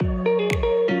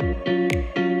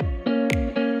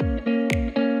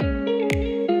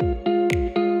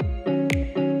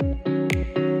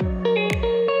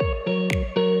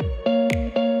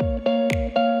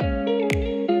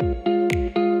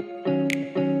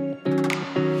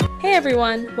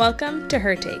everyone, welcome to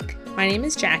Her Take. My name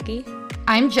is Jackie.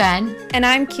 I'm Jen. And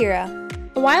I'm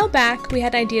Kira. A while back, we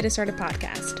had an idea to start a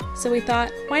podcast, so we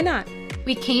thought, why not?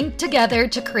 We came together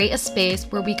to create a space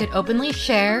where we could openly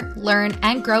share, learn,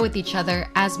 and grow with each other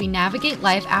as we navigate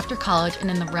life after college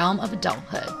and in the realm of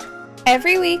adulthood.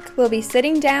 Every week, we'll be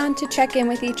sitting down to check in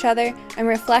with each other and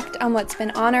reflect on what's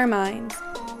been on our minds.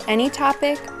 Any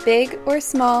topic, big or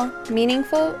small,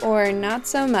 meaningful or not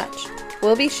so much,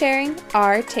 we'll be sharing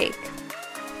our take.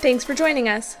 Thanks for joining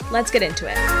us. Let's get into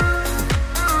it.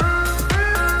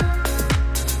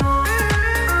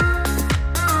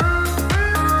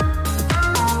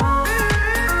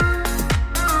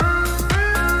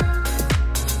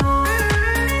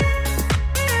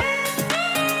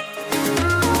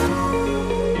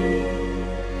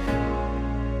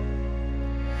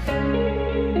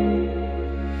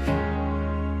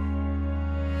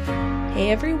 Hey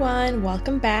everyone,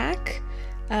 welcome back.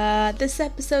 This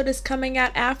episode is coming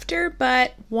out after,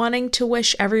 but wanting to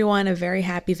wish everyone a very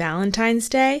happy Valentine's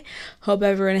Day. Hope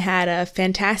everyone had a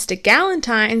fantastic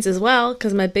Galentine's as well,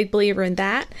 because I'm a big believer in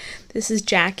that. This is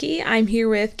Jackie. I'm here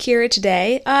with Kira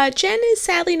today. Jen is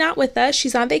sadly not with us.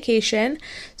 She's on vacation,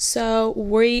 so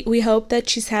we hope that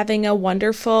she's having a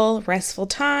wonderful, restful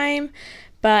time.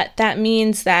 But that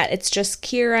means that it's just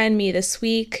Kira and me this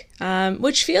week,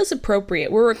 which feels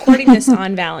appropriate. We're recording this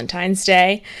on Valentine's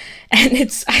Day, and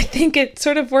I think it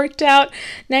sort of worked out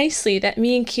nicely that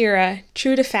me and Kira,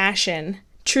 true to fashion,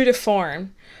 true to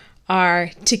form, are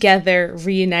together,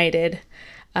 reunited,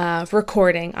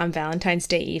 recording on Valentine's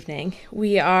Day evening.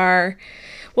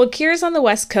 Kira's on the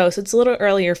West Coast. It's a little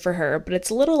earlier for her, but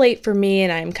it's a little late for me,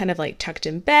 and I'm kind of like tucked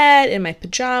in bed, in my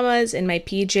pajamas, in my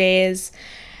PJs.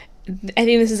 I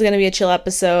think this is going to be a chill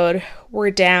episode. We're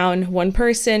down one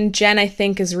person. Jen, I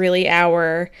think, is really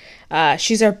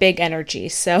she's our big energy.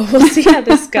 So we'll see how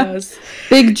this goes.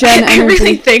 Big Jen energy. I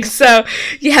really think so.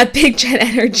 Yeah, big Jen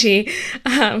energy.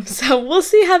 So we'll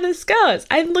see how this goes.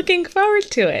 I'm looking forward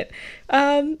to it.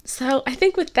 So I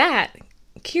think with that,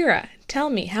 Kira, tell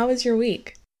me, how was your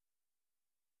week?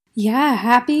 Yeah,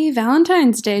 happy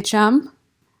Valentine's Day, chum.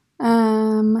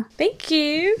 Thank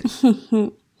you.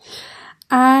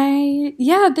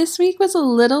 This week was a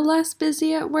little less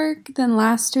busy at work than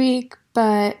last week,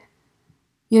 but,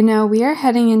 we are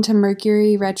heading into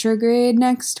Mercury retrograde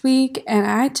next week, and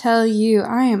I tell you,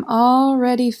 I am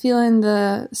already feeling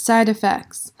the side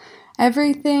effects.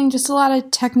 Everything, just a lot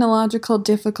of technological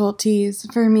difficulties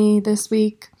for me this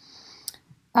week.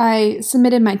 I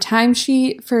submitted my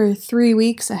timesheet for 3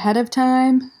 weeks ahead of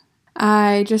time.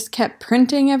 I just kept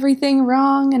printing everything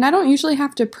wrong, and I don't usually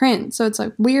have to print, so it's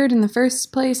like weird in the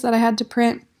first place that I had to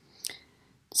print.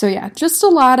 So yeah, just a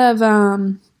lot of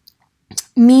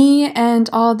me and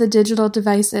all the digital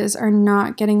devices are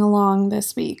not getting along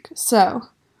this week, so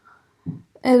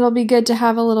it'll be good to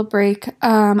have a little break.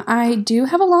 I do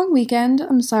have a long weekend.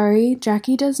 I'm sorry,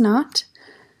 Jackie does not.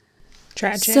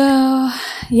 Tragic. So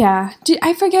yeah,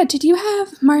 I forget, did you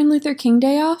have Martin Luther King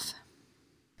Day off?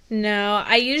 No,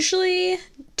 I usually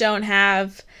don't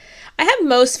have... I have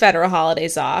most federal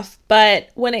holidays off, but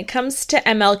when it comes to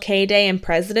MLK Day and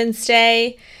President's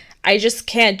Day, I just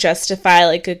can't justify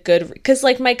a good... Because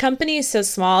my company is so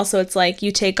small, so it's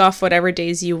you take off whatever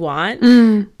days you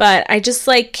want, but I just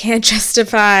can't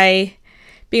justify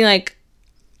being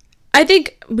I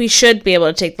think we should be able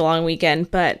to take the long weekend,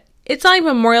 but it's not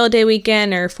Memorial Day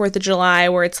weekend or 4th of July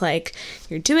where it's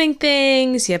you're doing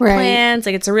things, you have plans,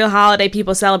 it's a real holiday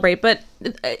people celebrate. But,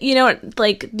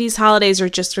 these holidays are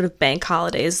just sort of bank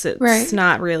holidays. It's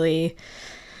not really,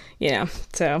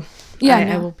 so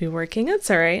I will be working. That's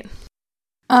all right.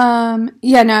 I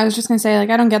was just going to say,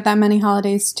 I don't get that many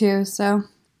holidays too, so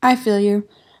I feel you.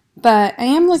 But I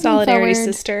am looking Solidarity,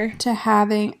 forward sister. to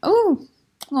having, a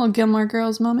little Gilmore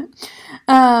Girls moment.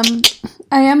 I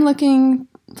am looking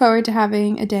forward to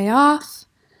having a day off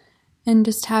and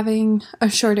just having a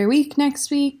shorter week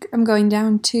next week. I'm going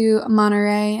down to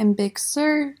Monterey and Big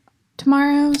Sur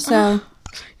tomorrow, so...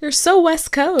 You're so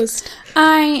West Coast.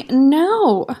 I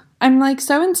know. I'm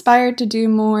so inspired to do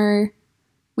more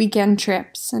weekend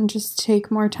trips and just take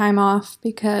more time off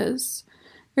because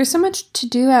there's so much to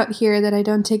do out here that I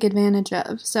don't take advantage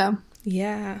of, so...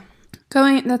 Yeah.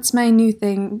 That's my new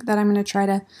thing that I'm going to try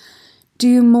to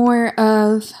do more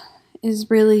of,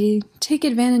 is really take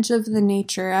advantage of the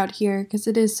nature out here because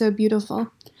it is so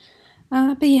beautiful.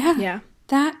 But yeah,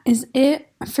 that is it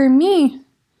for me.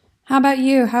 How about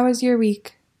you? How was your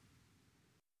week?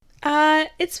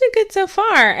 It's been good so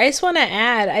far. I just want to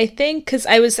add, I think, because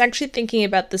I was actually thinking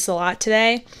about this a lot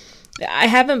today, I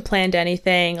haven't planned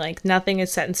anything. Like, nothing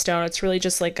is set in stone. It's really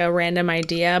just like a random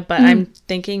idea. But I'm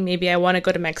thinking maybe I want to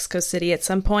go to Mexico City at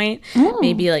some point.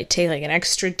 Maybe like take like an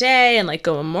extra day and like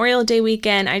go Memorial Day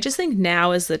weekend. I just think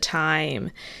now is the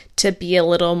time to be a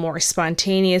little more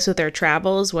spontaneous with their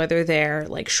travels, whether they're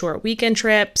like short weekend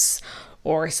trips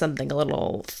or something a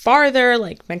little farther.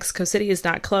 Like Mexico City is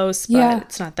not close, but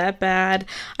it's not that bad.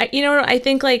 I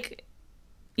think like,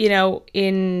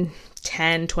 in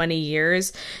 10, 20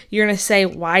 years, you're going to say,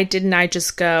 why didn't I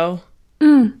just go?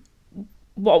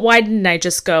 Why didn't I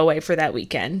just go away for that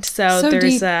weekend? So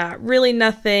there's really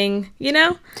nothing,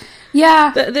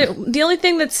 Yeah. The only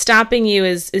thing that's stopping you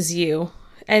is you.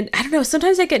 And I don't know,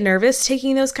 sometimes I get nervous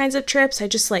taking those kinds of trips. I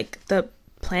just like the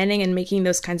planning and making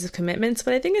those kinds of commitments,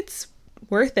 but I think it's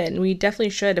worth it. And we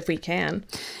definitely should if we can.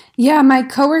 Yeah, my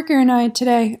coworker and I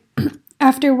today,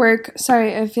 after work,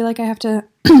 sorry, I feel like I have to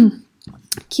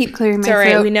keep clearing my throat. It's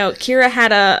all right. We know Kira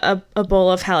had a bowl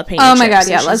of jalapeno chips. Oh my God,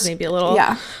 so yeah. Let's maybe a little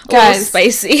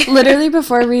spicy. Literally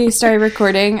before we started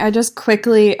recording, I just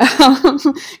quickly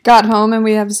got home and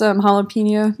we have some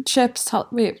jalapeno chips.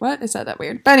 Wait, what? Is that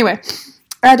weird? But anyway,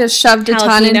 I just shoved a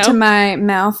ton into my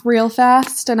mouth real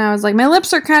fast and I was like, my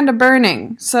lips are kind of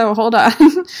burning. So hold on.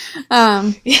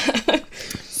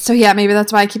 So yeah, maybe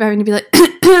that's why I keep having to be like,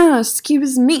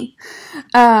 excuse me.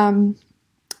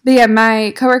 But yeah,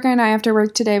 my coworker and I, after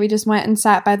work today, we just went and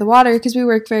sat by the water because we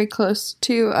work very close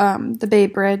to the Bay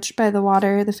Bridge by the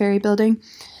water, the ferry building.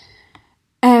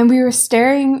 And we were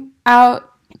staring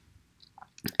out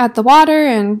at the water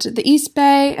and the East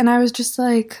Bay, and I was just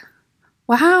like,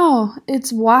 wow,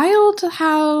 it's wild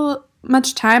how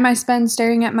much time I spend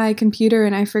staring at my computer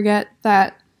and I forget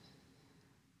that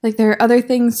like there are other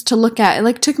things to look at. It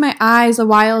like took my eyes a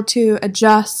while to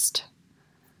adjust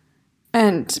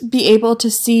and be able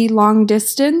to see long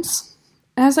distance.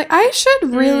 And I was like, I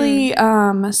should really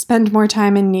spend more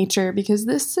time in nature because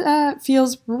this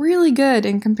feels really good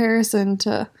in comparison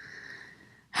to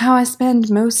how I spend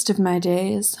most of my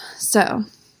days. So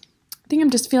I think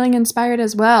I'm just feeling inspired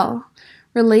as well,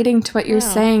 relating to what you're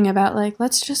saying about like,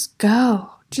 let's just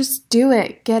go. Just do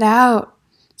it. Get out.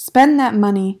 Spend that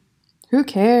money. Who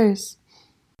cares?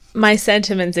 My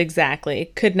sentiments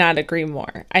exactly. Could not agree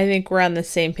more. I think we're on the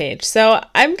same page. So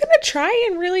I'm going to try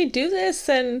and really do this.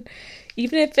 And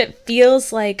even if it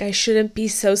feels like I shouldn't be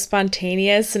so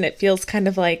spontaneous and it feels kind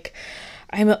of like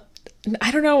I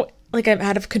don't know, like I'm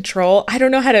out of control. I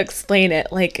don't know how to explain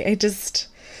it. Like I just,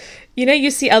 you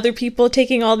see other people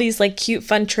taking all these like cute,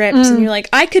 fun trips and you're like,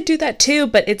 I could do that too.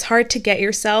 But it's hard to get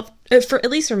yourself, at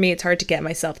least for me, it's hard to get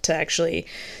myself to actually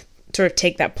sort of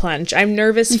take that plunge. I'm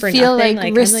nervous for nothing.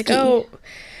 Like risky. I'm like, oh,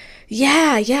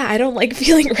 yeah, I don't like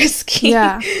feeling risky.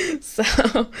 Yeah. So,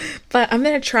 but I'm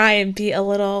gonna try and be a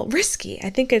little risky. I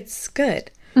think it's good.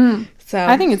 So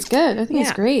I think it's good. I think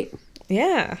it's great.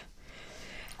 Yeah.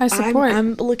 I support.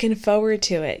 I'm looking forward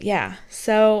to it. Yeah.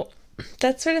 So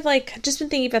that's sort of like, I've just been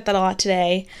thinking about that a lot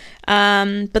today.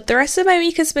 But the rest of my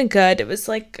week has been good. It was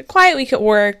like a quiet week at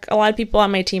work. A lot of people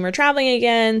on my team are traveling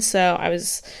again, so I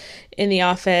was in the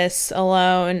office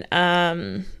alone.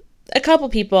 A couple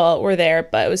people were there,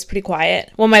 but it was pretty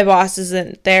quiet. Well, my boss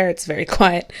isn't there. It's very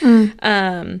quiet.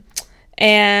 I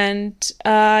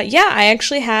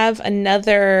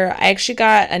actually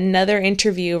got another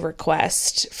interview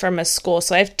request from a school.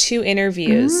 So I have 2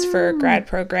 interviews for grad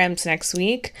programs next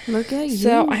week. Look at you.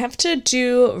 So I have to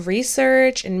do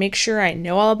research and make sure I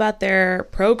know all about their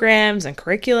programs and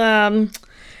curriculum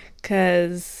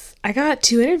because I got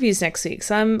 2 interviews next week.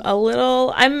 So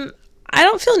I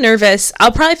don't feel nervous.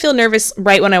 I'll probably feel nervous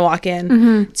right when I walk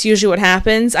in. It's usually what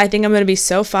happens. I think I'm going to be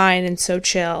so fine and so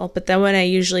chill. But then when I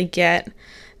usually get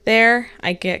there,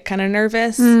 I get kind of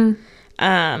nervous.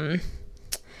 But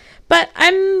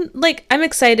I'm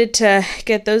excited to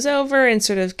get those over and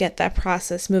sort of get that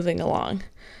process moving along.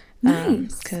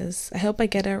 Nice. Because I hope I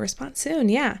get a response soon.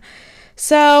 Yeah.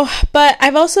 So, but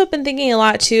I've also been thinking a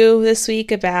lot too this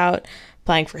week about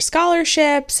applying for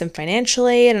scholarships and financial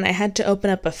aid, and I had to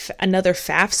open up another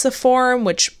FAFSA form,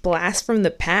 which blast from the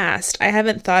past. I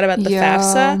haven't thought about the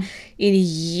FAFSA in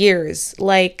years.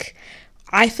 Like,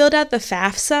 I filled out the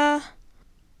FAFSA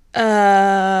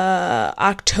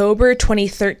October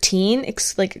 2013.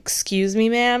 Excuse me,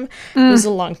 ma'am. It was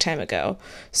a long time ago.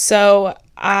 So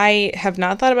I have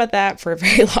not thought about that for a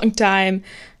very long time.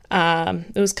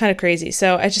 It was kind of crazy.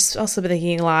 So I just also been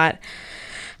thinking a lot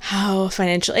how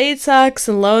financial aid sucks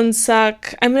and loans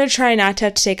suck. I'm going to try not to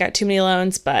have to take out too many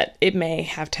loans, but it may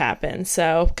have to happen.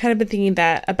 So kind of been thinking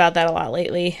about that a lot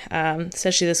lately,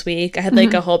 especially this week. I had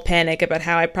like a whole panic about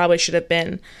how I probably should have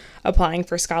been applying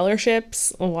for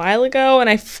scholarships a while ago, and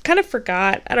I kind of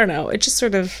forgot. I don't know. It just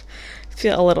sort of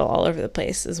feel a little all over the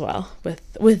place as well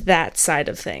with that side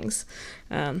of things.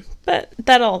 But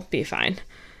that'll be fine.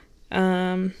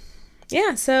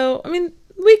 Yeah, so, I mean,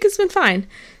 the week has been fine.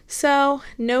 So,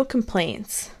 no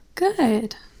complaints.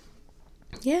 Good.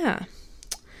 Yeah.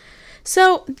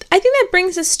 So, I think that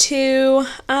brings us to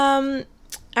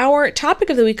our topic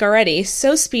of the week already.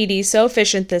 So speedy, so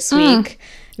efficient this week,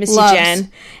 Missy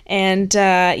Jen. And,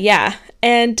 yeah.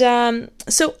 And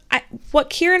so what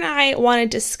Kira and I want to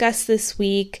discuss this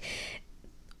week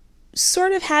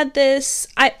sort of had this,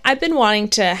 I've been wanting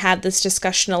to have this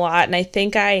discussion a lot, and I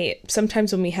think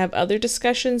sometimes when we have other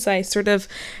discussions, I sort of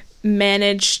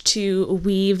manage to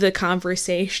weave the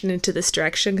conversation into this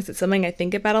direction because it's something I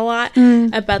think about a lot,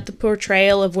 about the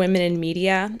portrayal of women in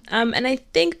media. And I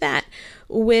think that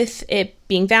with it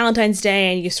being Valentine's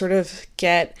Day and you sort of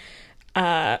get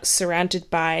surrounded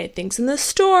by things in the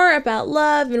store about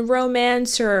love and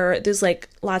romance, or there's like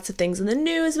lots of things in the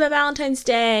news about Valentine's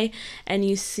Day, and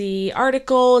you see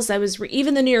articles.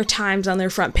 Even the New York Times on their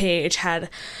front page had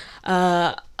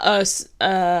an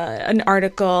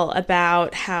article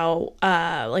about how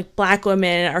like Black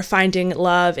women are finding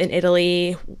love in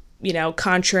Italy, you know,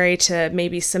 contrary to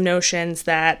maybe some notions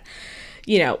that,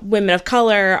 you know, women of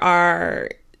color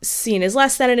are seen as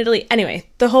less than in Italy. Anyway,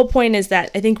 the whole point is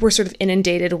that I think we're sort of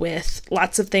inundated with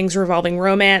lots of things revolving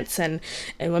romance and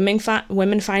women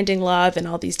finding love and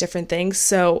all these different things.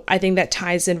 So I think that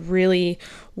ties in really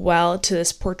well to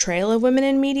this portrayal of women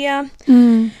in media,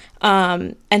 and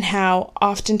how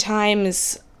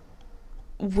oftentimes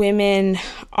a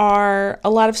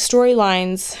lot of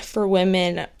storylines for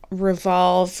women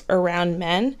revolve around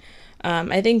men.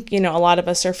 I think, you know, a lot of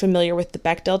us are familiar with the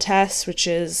Bechdel test, which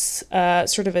is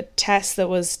sort of a test that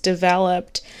was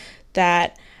developed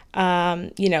that,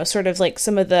 you know, sort of like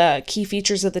some of the key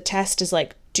features of the test is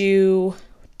like, do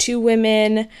two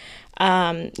women,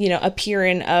 you know, appear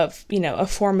in a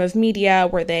form of media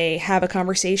where they have a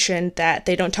conversation that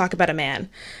they don't talk about a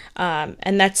man.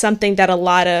 And that's something that a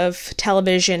lot of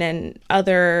television and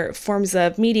other forms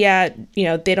of media, you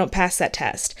know, they don't pass that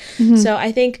test. So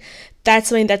I think that's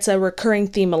something that's a recurring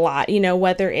theme a lot, you know,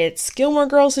 whether it's Gilmore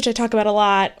Girls, which I talk about a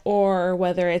lot, or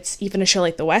whether it's even a show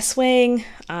like The West Wing,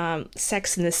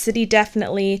 Sex and the City,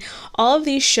 definitely. All of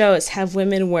these shows have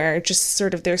women where just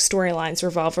sort of their storylines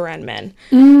revolve around men.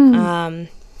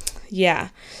 Yeah.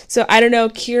 So I don't know,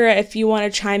 Kira, if you want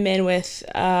to chime in with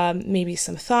maybe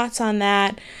some thoughts on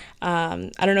that.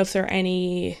 I don't know if there are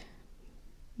any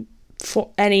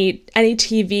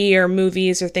TV or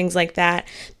movies or things like that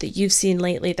you've seen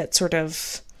lately that sort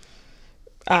of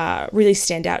really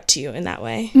stand out to you in that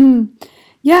way.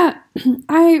 Yeah,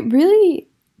 I really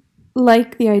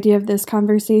like the idea of this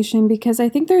conversation because I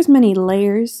think there's many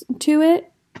layers to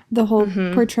it, the whole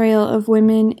portrayal of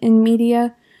women in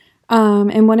media.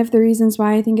 And one of the reasons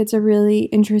why I think it's a really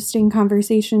interesting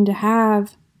conversation to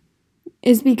have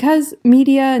is because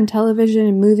media and television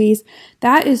and movies,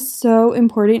 that is so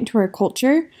important to our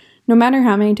culture. No matter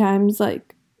how many times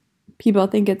like people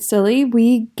think it's silly,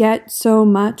 we get so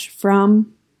much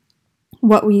from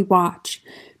what we watch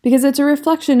because it's a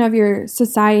reflection of your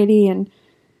society and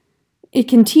it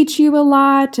can teach you a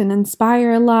lot and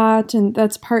inspire a lot. And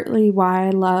that's partly why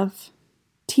I love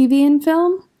TV and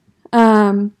film.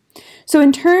 So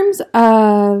in terms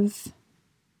of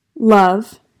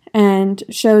love and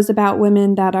shows about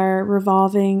women that are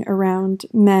revolving around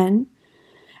men,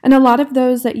 and a lot of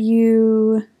those that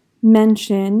you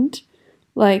mentioned,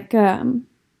 like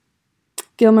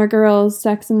Gilmore Girls,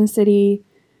 Sex and the City,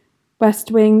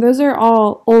 West Wing, those are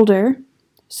all older.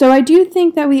 So I do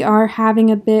think that we are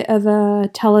having a bit of a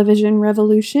television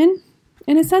revolution,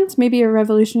 in a sense. Maybe a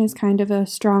revolution is kind of a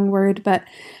strong word, but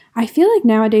I feel like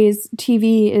nowadays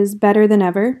TV is better than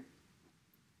ever.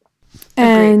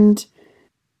 And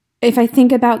if I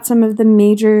think about some of the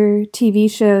major TV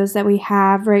shows that we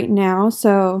have right now,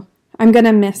 so I'm going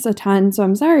to miss a ton, so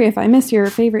I'm sorry if I miss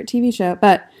your favorite TV show,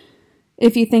 but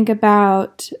if you think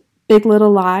about Big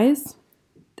Little Lies,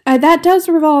 that does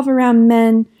revolve around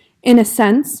men in a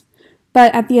sense,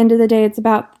 but at the end of the day, it's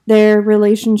about their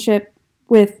relationship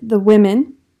with the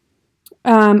women.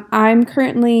 I'm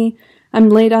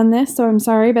late on this, so I'm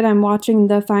sorry, but I'm watching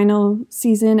the final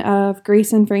season of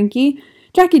Grace and Frankie.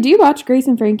 Jackie, do you watch Grace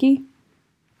and Frankie?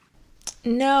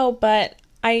 No, but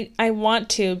I want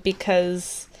to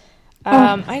because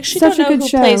I actually don't know who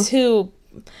show. Plays who,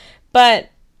 but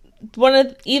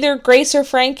either Grace or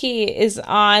Frankie is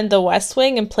on The West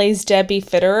Wing and plays Debbie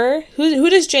Fitterer. Who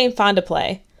does Jane Fonda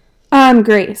play?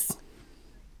 Grace.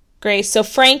 Grace. So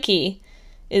Frankie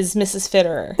is Mrs.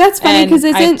 Fitterer. That's funny because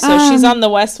she's on The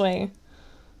West Wing.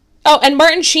 Oh, and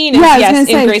Martin Sheen is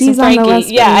in Grace and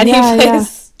Frankie. And he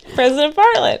plays President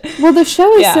Bartlett. Well, the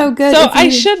show is so good. So I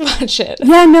should watch it.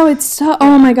 Yeah, no, it's so.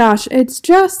 Oh my gosh, it's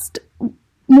just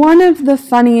one of the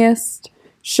funniest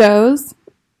shows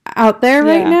out there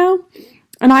right now.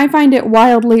 And I find it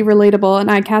wildly relatable,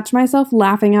 and I catch myself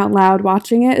laughing out loud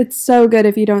watching it. It's so good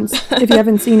if you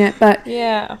haven't seen it. But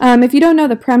if you don't know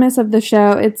the premise of the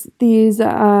show, it's these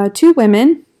two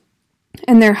women,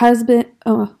 and their husbands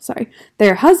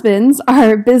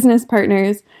are business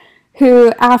partners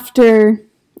who, after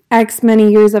X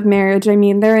many years of marriage, I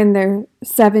mean, they're in their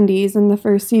 70s in the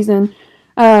first season,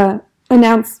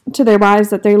 announce to their wives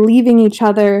that they're leaving each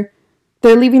other.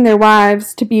 They're leaving their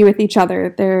wives to be with each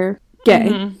other. They're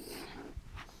gay.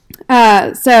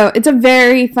 Mm-hmm. So it's a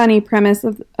very funny premise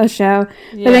of a show.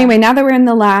 Yeah. But anyway, now that we're in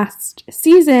the last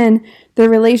season, the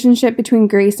relationship between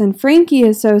Grace and Frankie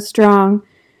is so strong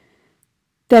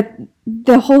that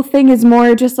the whole thing is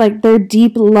more just like their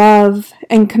deep love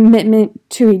and commitment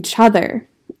to each other.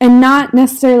 And not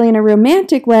necessarily in a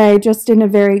romantic way, just in a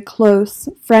very close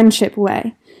friendship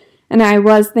way. And I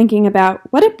was thinking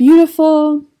about what a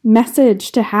beautiful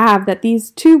message to have, that these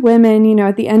two women, you know,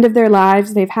 at the end of their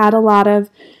lives, they've had a lot of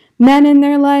men in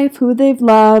their life who they've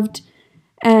loved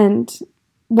and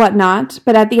whatnot,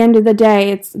 but at the end of the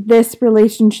day, it's this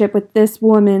relationship with this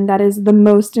woman that is the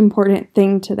most important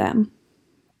thing to them.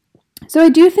 So I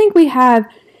do think we have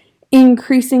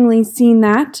increasingly seen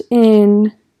that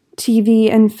in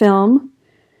TV and film.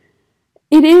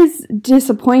 It is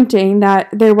disappointing that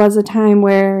there was a time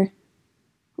where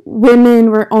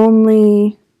women were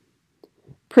only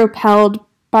propelled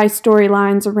by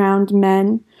storylines around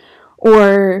men,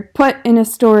 or put in a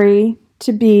story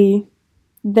to be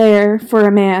there for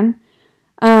a man.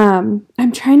 I'm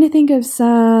trying to think of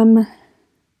some,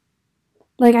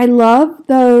 like, I love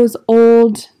those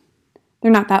old,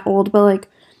 they're not that old, but like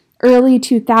early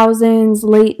 2000s,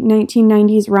 late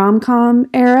 1990s rom-com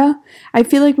era. I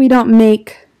feel like we don't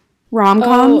make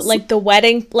rom-coms. Oh, like the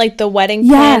wedding planner, the wedding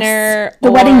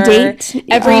date.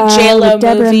 Every J-Lo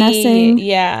movie. Messing.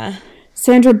 Yeah.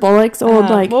 Sandra Bullock's old,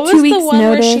 like, 2 weeks notice. What was the one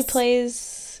where she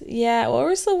plays, what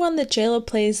was the one that J-Lo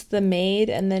plays the maid,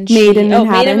 and then Maid in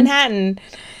Manhattan. Maid in Manhattan.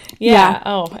 Yeah.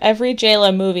 Oh, every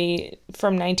J-Lo movie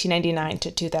from 1999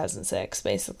 to 2006,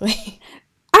 basically.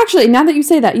 Actually, now that you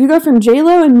say that, you go from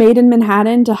J-Lo and Maid in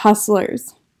Manhattan to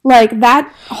Hustlers. Like,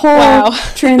 that whole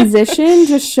transition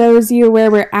just shows you where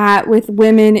we're at with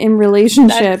women in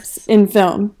relationships in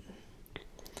film.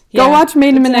 Go watch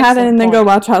Maid in Manhattan and then go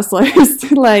watch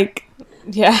Hustlers. Like,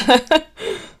 I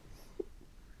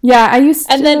used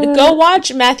to... And then go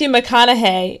watch Matthew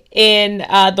McConaughey in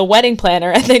The Wedding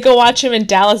Planner, and then go watch him in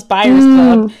Dallas Buyers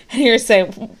Club. And you're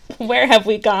saying, where have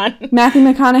we gone? Matthew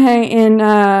McConaughey in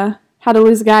How to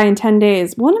Lose a Guy in 10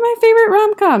 Days. One of my favorite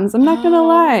rom-coms. I'm not going to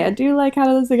lie. I do like How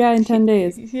to Lose a Guy in 10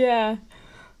 Days. Yeah.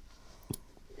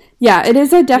 Yeah, it is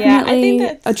definitely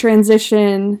a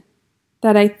transition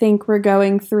that I think we're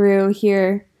going through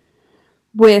here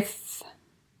with...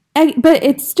 But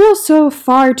it's still so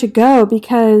far to go,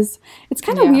 because it's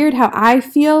kind of weird how I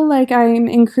feel like I'm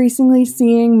increasingly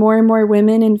seeing more and more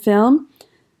women in film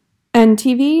and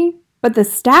TV, but the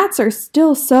stats are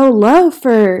still so low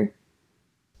for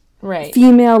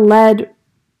female-led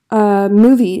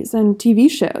movies and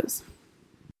TV shows.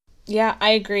 Yeah, I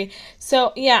agree.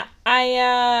 So,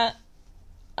 I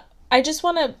just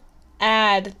want to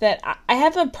add that I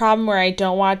have a problem where I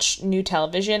don't watch new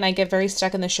television. I get very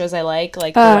stuck in the shows I like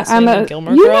The West Wing and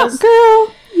Gilmore Girls.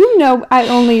 I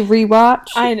only rewatch.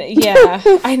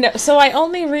 I know. So I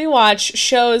only rewatch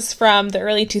shows from the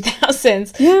early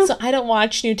 2000s. Yeah. So I don't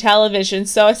watch new television.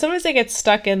 So sometimes I get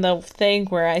stuck in the thing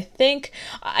where I think,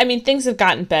 things have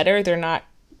gotten better. They're not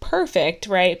perfect,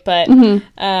 right? But so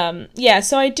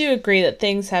I do agree that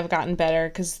things have gotten better,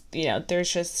 because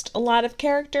there's just a lot of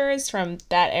characters from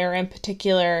that era in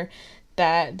particular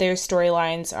that their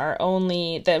storylines are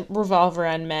only that revolve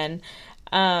around men.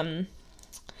 But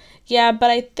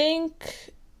I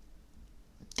think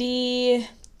I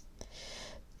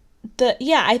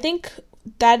think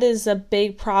that is a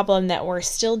big problem that we're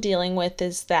still dealing with,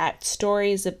 is that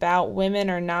stories about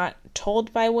women are not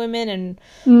told by women,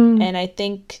 and I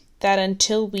think that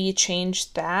until we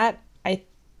change that,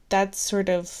 that's sort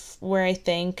of where I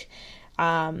think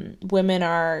women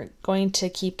are going to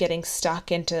keep getting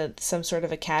stuck into some sort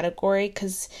of a category,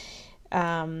 because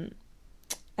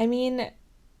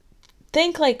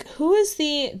think, like, who is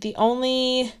the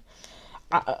only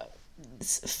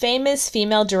famous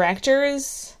female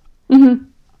directors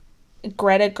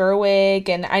Greta Gerwig,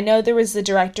 and I know there was the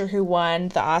director who won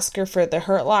the Oscar for The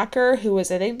Hurt Locker, who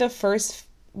was, I think, the first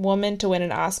woman to win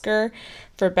an Oscar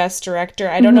for Best Director.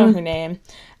 I don't know her name,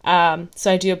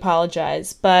 so I do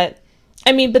apologize. But,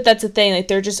 I mean, but that's the thing, like,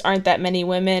 there just aren't that many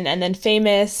women. And then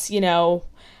famous, you know,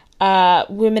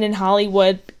 women in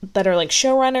Hollywood that are, like,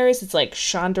 showrunners, it's like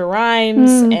Shonda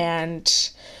Rhimes and,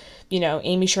 you know,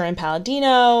 Amy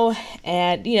Sherman-Palladino,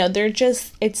 and, you know, they're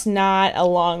just, it's not a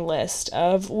long list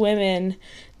of women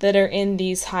that are in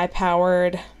these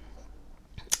high-powered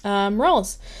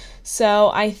roles. So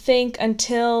I think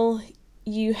until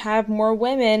you have more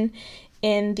women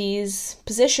in these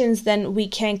positions, then we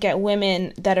can't get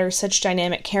women that are such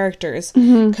dynamic characters.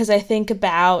 Because I think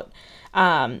about,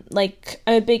 like,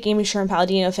 I'm a big Amy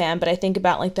Sherman-Palladino fan, but I think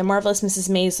about, like, The Marvelous Mrs.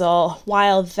 Maisel.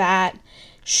 While that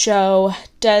show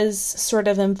does sort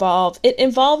of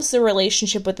involves the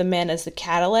relationship with the man as the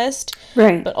catalyst,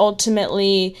 right? But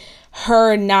ultimately,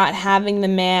 her not having the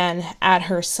man at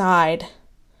her side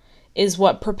is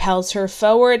what propels her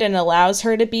forward and allows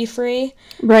her to be free,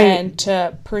 right, and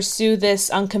to pursue this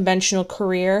unconventional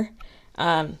career.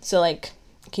 So, like,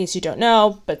 in case you don't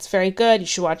know, but it's very good, you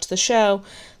should watch the show.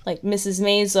 Like, Mrs.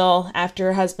 Maisel, after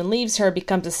her husband leaves her,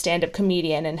 becomes a stand-up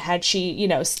comedian, and had she, you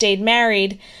know, stayed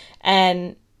married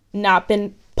and not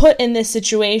been put in this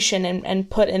situation and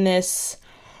put in this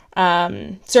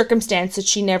circumstance that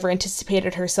she never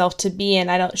anticipated herself to be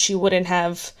in, she wouldn't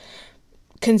have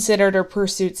considered or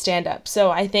pursued stand-up.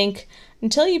 So I think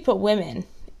until you put women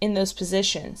in those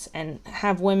positions and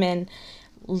have women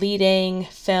leading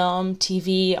film,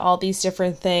 TV, all these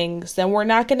different things, then we're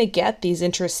not going to get these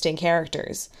interesting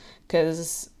characters.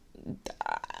 Because,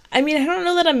 I mean, I don't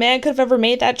know that a man could have ever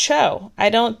made that show. I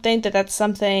don't think that that's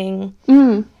something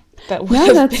that would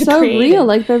have that's been so created. real.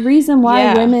 Like, the reason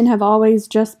why women have always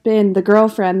just been the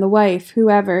girlfriend, the wife,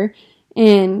 whoever,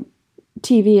 in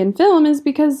TV and film is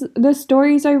because the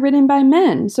stories are written by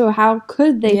men. So how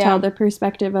could they tell the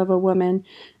perspective of a woman?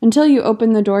 Until you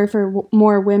open the door for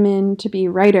more women to be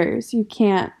writers, you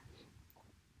can't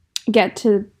get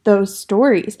to those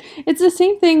stories. It's the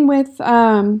same thing with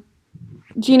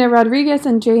Gina Rodriguez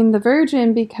and Jane the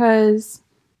Virgin, because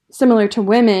similar to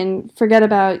women, forget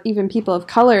about even people of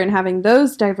color and having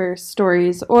those diverse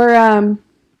stories, or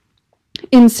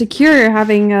Insecure,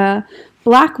 having a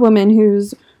black woman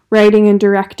who's writing and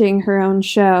directing her own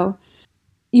show.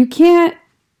 A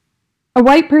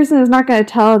white person is not going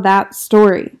to tell that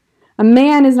story. A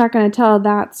man is not going to tell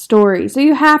that story. So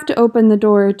you have to open the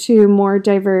door to more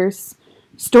diverse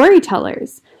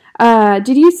storytellers.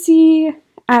 Did you see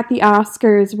at the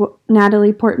Oscars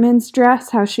Natalie Portman's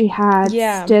dress, how she had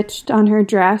stitched on her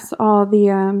dress all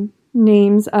the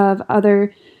names of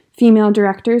other female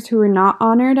directors who were not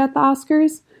honored at the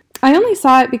Oscars? I only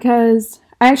saw it because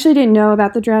I actually didn't know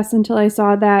about the dress until I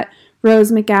saw that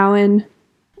Rose McGowan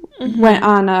went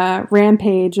on a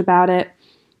rampage about it,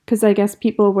 because I guess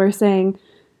people were saying,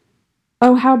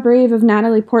 oh, how brave of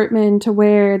Natalie Portman to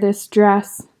wear this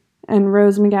dress. And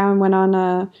Rose McGowan went on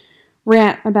a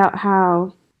rant about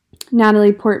how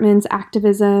Natalie Portman's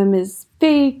activism is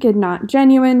fake and not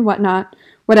genuine, whatnot,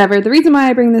 whatever. The reason why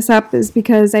I bring this up is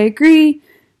because I agree,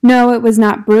 no, it was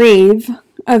not brave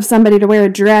of somebody to wear a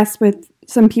dress with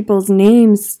some people's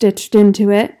names stitched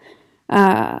into it.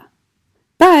 But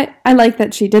I like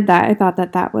that she did that. I thought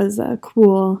that that was a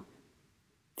cool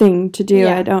thing to do.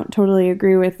 Yeah. I don't totally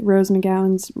agree with Rose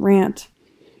McGowan's rant.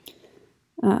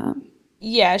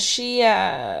 She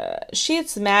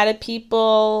gets mad at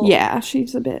people. Yeah,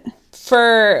 she's a bit.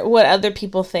 For what other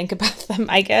people think about them,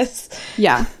 I guess.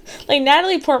 Yeah. Like,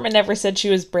 Natalie Portman never said she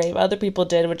was brave. Other people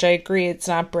did, which I agree it's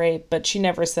not brave, but she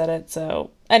never said it,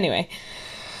 so anyway.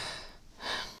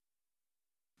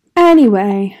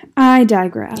 Anyway, I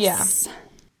digress.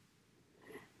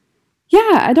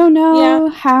 Yeah, I don't know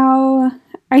how...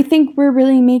 I think we're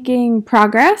really making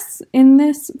progress in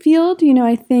this field. You know,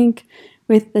 I think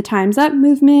with the Time's Up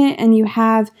movement, and you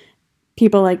have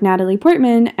people like Natalie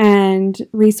Portman and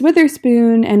Reese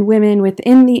Witherspoon and women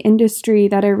within the industry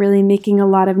that are really making a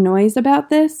lot of noise about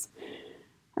this.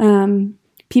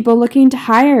 People looking to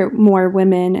hire more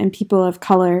women and people of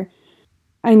color.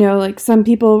 I know, like, some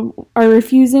people are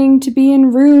refusing to be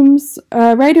in rooms,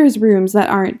 writers' rooms that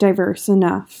aren't diverse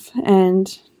enough,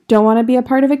 and don't want to be a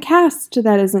part of a cast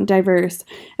that isn't diverse.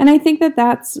 And I think that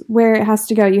that's where it has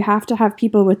to go. You have to have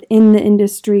people within the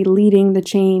industry leading the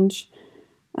change.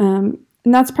 And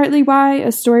that's partly why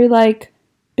a story like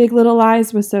Big Little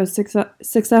Lies was so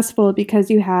successful,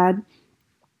 because you had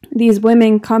these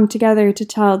women come together to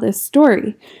tell this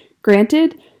story.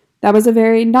 Granted, that was a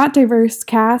very not diverse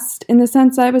cast in the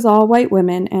sense that it was all white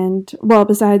women and, well,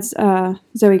 besides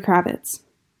Zoe Kravitz.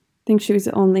 I think she was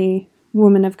the only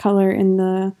woman of color in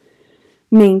the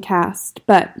main cast,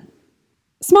 but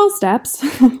small steps,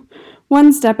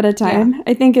 one step at a time. Yeah.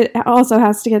 I think it also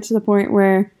has to get to the point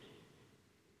where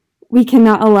we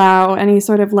cannot allow any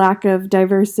sort of lack of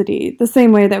diversity. The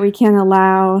same way that we can't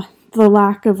allow the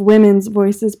lack of women's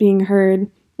voices being heard,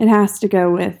 it has to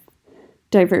go with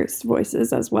diverse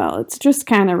voices as well. It's just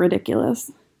kind of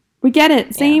ridiculous. We get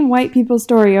it. Same white people's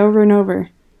story over and over.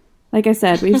 Like I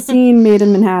said, we've seen Made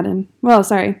in Manhattan. Well,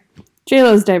 sorry.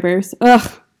 J-Lo's diverse.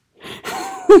 Ugh.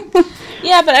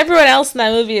 Yeah, but everyone else in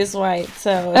that movie is white,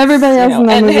 so everybody else in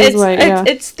that movie is white. Yeah,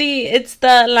 it's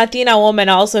the Latina woman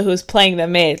also who's playing the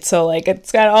maid, so like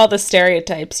it's got all the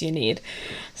stereotypes you need.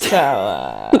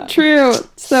 So true,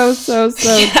 so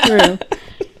true.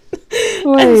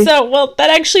 And so, well, that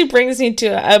actually brings me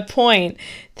to a point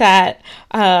that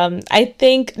I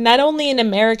think not only in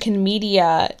American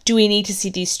media do we need to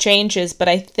see these changes, but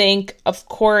I think, of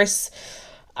course,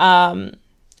 in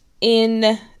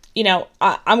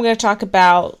I'm going to talk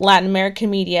about Latin American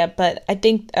media, but I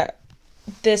think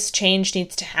this change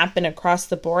needs to happen across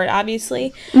the board,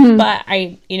 obviously. Mm-hmm. But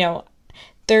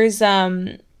there's, I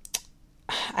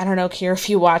don't know, Kira, if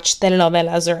you watch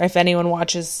telenovelas or if anyone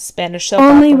watches Spanish soap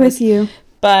operas. Only with you.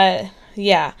 But,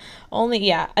 they're,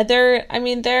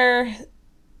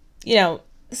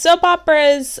 soap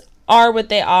operas are what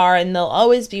they are, and they'll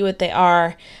always be what they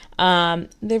are.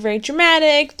 They're very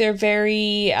dramatic. They're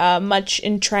very much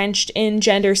entrenched in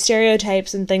gender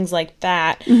stereotypes and things like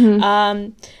that.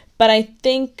 Mm-hmm. But I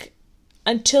think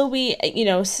until we,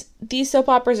 these soap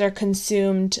operas are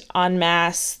consumed en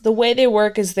masse. The way they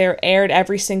work is they're aired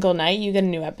every single night. You get a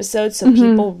new episode, so mm-hmm.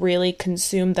 people really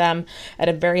consume them at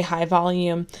a very high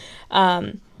volume.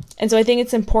 And so I think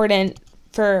it's important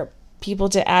for people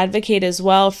to advocate as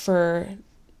well for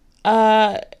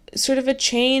sort of a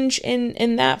change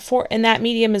in that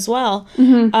medium as well.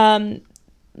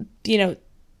 Mm-hmm.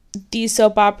 These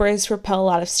soap operas propel a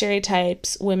lot of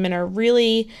stereotypes. Women are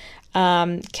really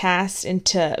cast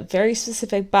into very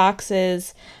specific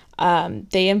boxes.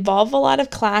 They involve a lot of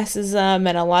classism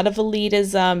and a lot of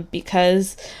elitism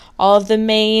because all of the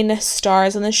main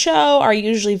stars on the show are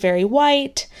usually very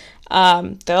white.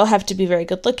 They'll have to be very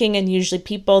good looking, and usually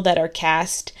people that are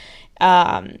cast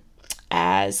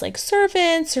as like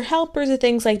servants or helpers or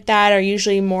things like that are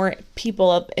usually more people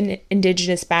of an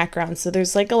indigenous background. So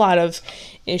there's like a lot of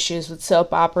issues with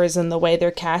soap operas and the way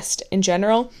they're cast in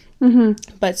general.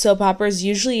 Mm-hmm. But soap operas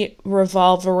usually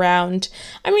revolve around,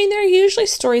 they're usually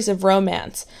stories of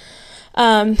romance.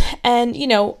 And,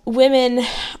 women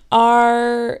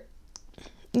are,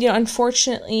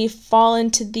 unfortunately fall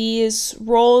into these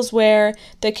roles where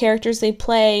the characters they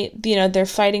play, they're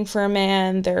fighting for a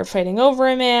man, they're fighting over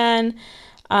a man,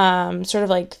 sort of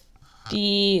like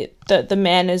the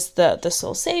man is the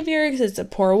sole savior because it's a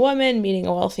poor woman meeting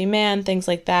a wealthy man, things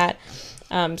like that.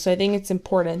 So I think it's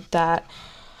important that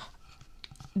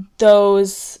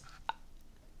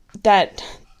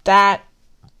that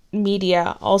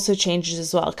media also changes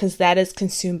as well, because that is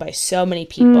consumed by so many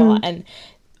people. And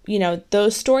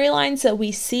those storylines that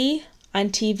we see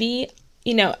on TV,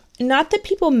 not that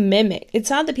people mimic. It's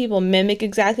not that people mimic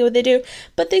exactly what they do,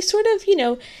 but they sort of,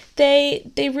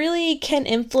 they really can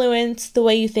influence the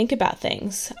way you think about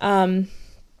things.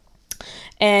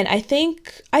 And I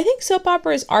think soap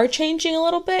operas are changing a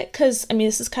little bit because,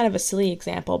 this is kind of a silly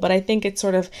example, but I think it's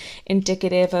sort of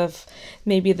indicative of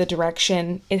maybe the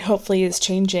direction it hopefully is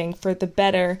changing for the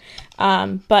better.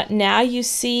 But now you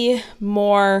see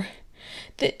more.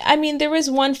 There was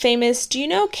one famous, do you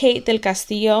know Kate del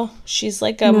Castillo? She's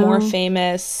like a more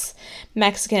famous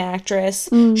Mexican actress.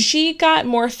 She got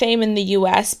more fame in the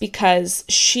U.S. because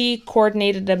she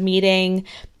coordinated a meeting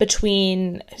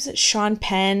between, is it Sean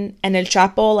Penn and El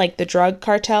Chapo, like the drug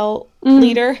cartel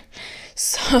leader?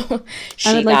 So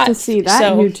I would like to see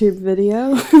that YouTube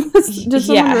video. Did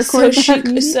someone record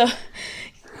that?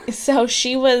 So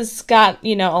she got,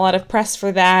 a lot of press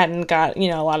for that and got,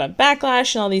 a lot of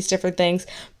backlash and all these different things.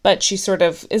 But she sort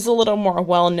of is a little more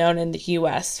well-known in the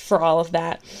U.S. for all of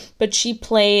that. But she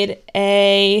played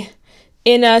in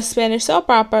a Spanish soap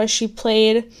opera, she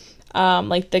played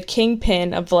like the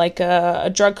kingpin of like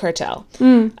a drug cartel.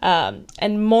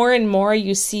 And more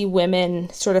you see women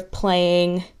sort of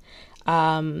playing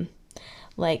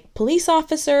like police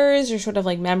officers or sort of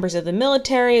like members of the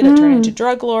military that turn into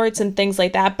drug lords and things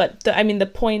like that. But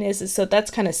the point is so that's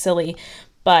kind of silly,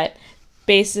 but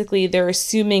basically they're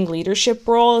assuming leadership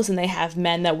roles and they have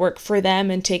men that work for them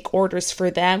and take orders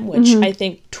for them, which I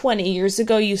think 20 years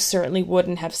ago you certainly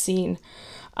wouldn't have seen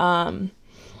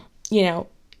you know,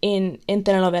 in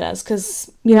telenovelas,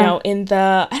 because you know, in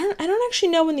the I don't actually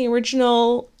know when the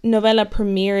original novela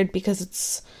premiered, because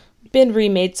it's been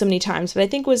remade so many times, but I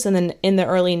think it was in the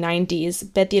early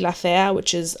 90s. Betty la Fea,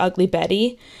 which is Ugly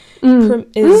Betty,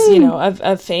 is you know,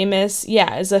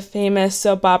 is a famous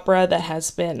soap opera that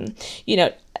has been, you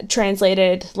know,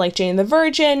 translated like Jane the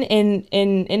Virgin in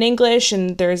English,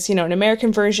 and there's, you know, an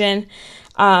American version.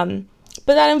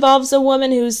 But that involves a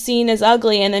woman who's seen as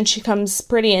ugly, and then she becomes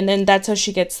pretty, and then that's how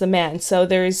she gets the man. So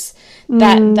there's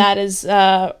that is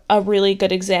a really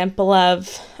good example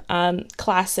of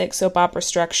classic soap opera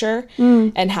structure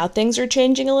and how things are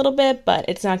changing a little bit. But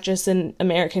it's not just in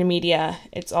American media;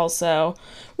 it's also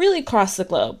really across the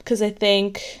globe. Because I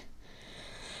think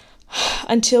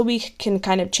until we can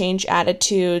kind of change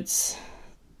attitudes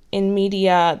in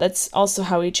media, that's also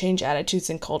how we change attitudes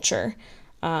in culture.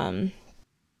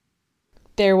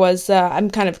 There was, I'm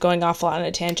kind of going off on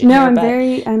a tangent here, but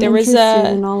I'm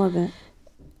interested in all of it.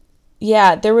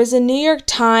 Yeah, there was a New York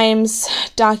Times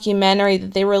documentary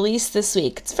that they released this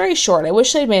week. It's very short. I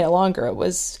wish they'd made it longer. It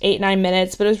was 8-9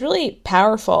 minutes, but it was really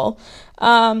powerful.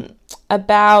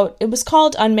 It was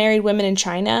called Unmarried Women in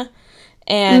China.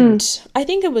 And I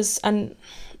think it was,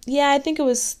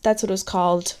 that's what it was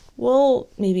called. We'll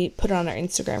maybe put it on our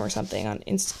Instagram or something, on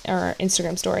our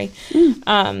Instagram story.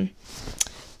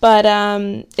 But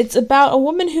it's about a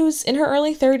woman who's in her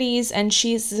early 30s, and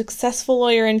she's a successful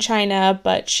lawyer in China,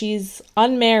 but she's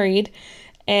unmarried.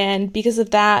 And because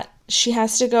of that, she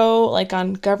has to go like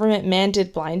on government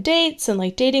mandated blind dates and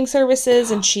like dating services.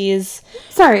 And she's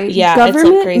government it's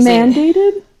like crazy.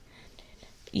 Mandated?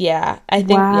 Yeah, I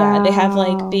think, they have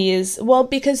like these, well,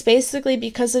 because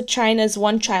of China's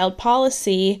one-child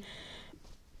policy,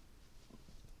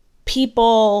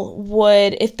 people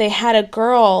would, if they had a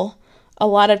girl, a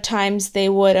lot of times they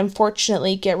would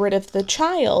unfortunately get rid of the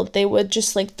child. They would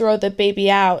just like throw the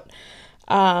baby out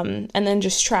and then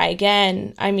just try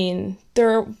again. I mean,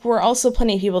 there were also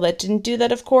plenty of people that didn't do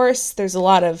that, of course. There are a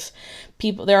lot of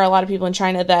people in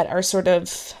China that are sort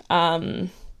of,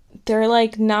 they're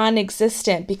like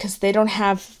non-existent because they don't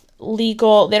have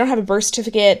a birth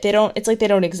certificate. It's like they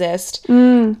don't exist.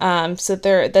 So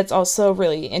that's also a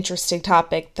really interesting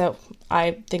topic that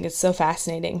I think is so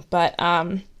fascinating. But,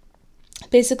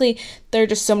 basically, there are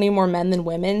just so many more men than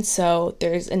women, so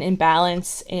there's an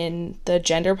imbalance in the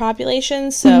gender population.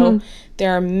 So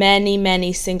there are many,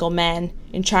 many single men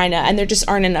in China, and there just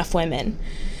aren't enough women.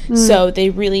 So they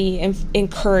really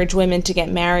encourage women to get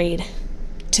married,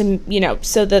 to, you know,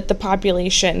 so that the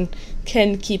population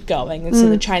can keep going, and so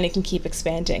that China can keep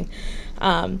expanding.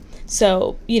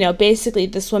 So, you know, basically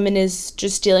this woman is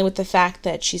just dealing with the fact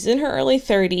that she's in her early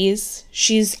 30s.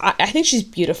 I think she's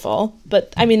beautiful,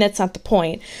 but I mean, that's not the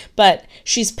point. But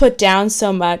she's put down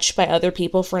so much by other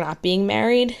people for not being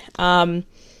married. And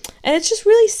it's just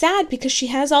really sad because she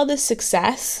has all this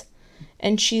success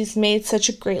and she's made such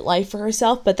a great life for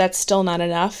herself, but that's still not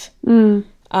enough. And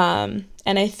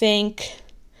I think,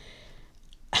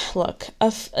 look, a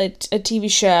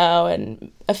TV show and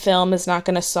a film is not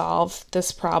going to solve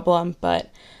this problem,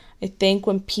 but I think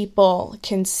when people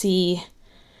can see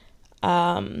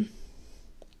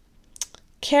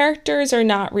characters are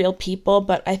not real people,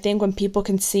 but I think when people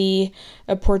can see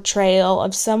a portrayal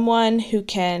of someone who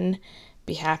can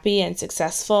be happy and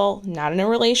successful, not in a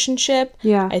relationship,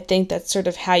 I think that's sort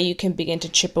of how you can begin to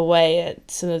chip away at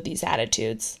some of these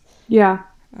attitudes. Yeah,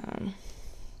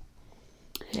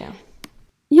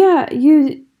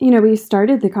 you know, we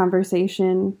started the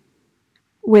conversation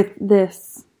with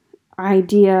this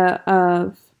idea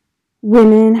of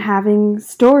women having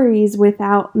stories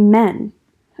without men,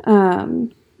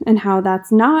 and how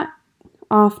that's not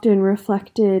often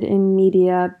reflected in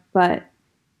media, but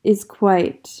is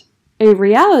quite a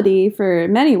reality for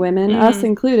many women, us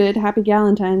included. Happy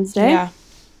Galentine's Day. Yeah.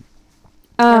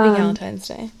 Happy Galentine's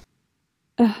Day.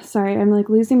 Sorry, I'm like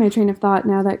losing my train of thought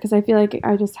now, because I feel like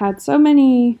I just had so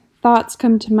many thoughts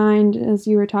come to mind as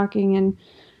you were talking, and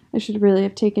I should really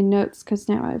have taken notes because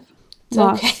now I've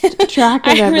lost track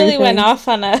of everything. I really went off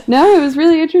on a... No, it was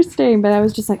really interesting, but I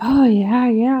was just like, oh,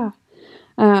 yeah.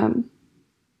 No,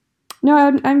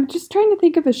 I'm just trying to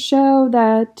think of a show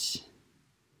that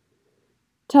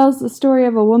tells the story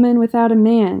of a woman without a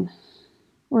man,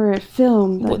 or a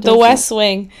film. The West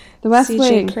Wing. The West Wing.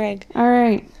 C.J. Craig. All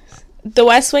right. The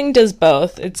West Wing does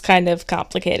both. It's kind of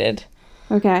complicated.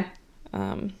 Okay.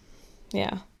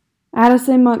 Yeah.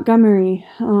 Addison Montgomery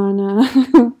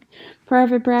on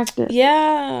Private Practice.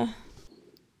 Yeah.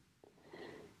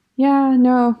 Yeah,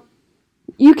 no.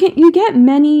 You get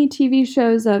many TV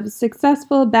shows of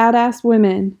successful, badass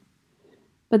women,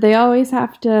 but they always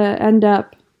have to end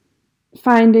up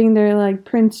finding their, like,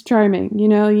 Prince Charming. You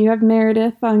know, you have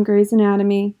Meredith on Grey's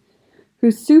Anatomy,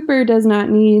 who super does not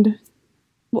need,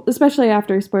 well, especially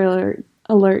after, spoiler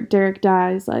alert, Derek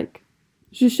dies, like,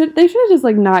 they should have just,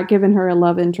 like, not given her a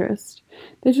love interest.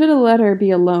 They should have let her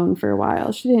be alone for a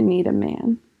while. She didn't need a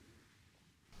man.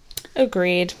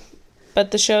 Agreed.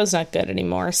 But the show's not good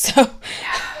anymore, so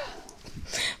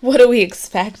what do we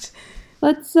expect?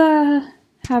 Let's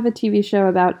have a TV show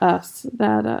about us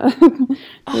that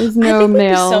there's no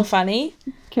male so funny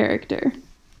character.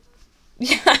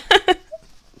 Yeah.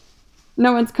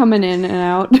 No one's coming in and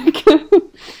out.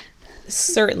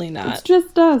 Certainly not. It's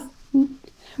just us.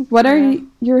 What are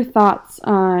your thoughts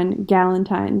on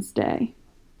Galentine's Day?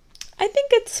 I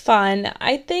think it's fun.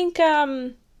 I think,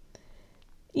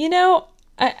 you know,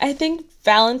 I think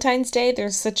Valentine's Day,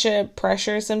 there's such a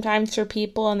pressure sometimes for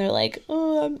people, and they're like,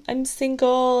 oh, I'm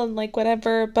single, and like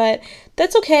whatever, but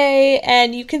that's okay,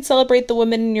 and you can celebrate the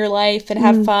women in your life and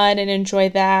have fun and enjoy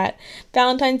that.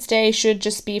 Valentine's Day should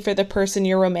just be for the person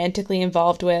you're romantically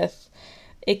involved with.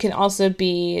 It can also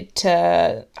be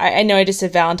to, I know I just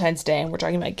said Valentine's Day, and we're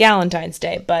talking about Galentine's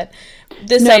Day, but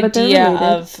this idea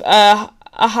of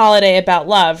a holiday about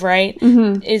love, right,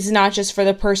 is not just for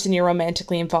the person you're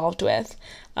romantically involved with.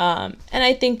 And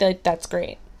I think that that's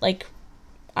great. Like,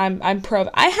 I'm pro.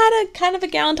 I had a kind of a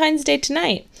Galentine's Day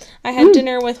tonight. I had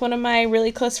dinner with one of my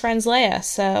really close friends, Leia.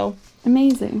 So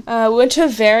amazing. We went to a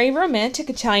very romantic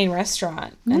Italian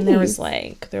restaurant, and there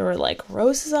were like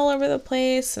roses all over the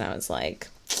place, and I was like,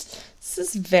 this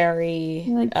is very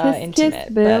like, kiss, intimate.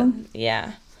 Kiss, boo. But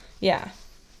yeah.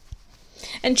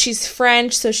 And she's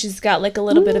French, so she's got like a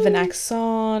little bit of an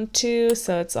accent too.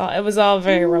 So it was all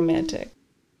very romantic.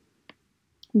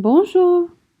 Bonjour.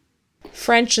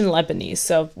 French and Lebanese,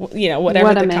 so you know,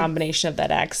 whatever the combination of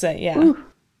that accent, yeah. Ooh.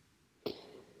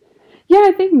 Yeah,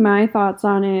 I think my thoughts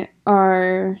on it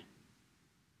are,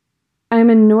 I'm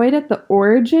annoyed at the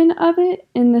origin of it,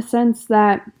 in the sense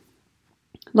that,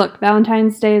 look,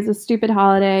 Valentine's Day is a stupid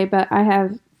holiday, but I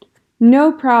have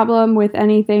no problem with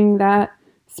anything that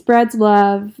spreads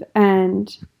love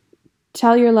and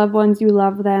tell your loved ones you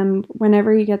love them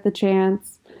whenever you get the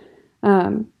chance.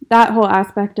 That whole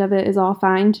aspect of it is all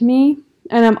fine to me.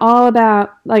 And I'm all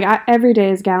about, like, every day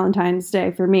is Galentine's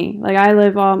Day for me. Like, I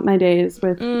live all my days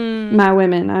with my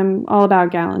women. I'm all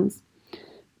about gallons.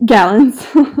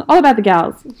 All about the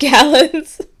gals.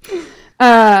 Gallons.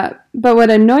 But what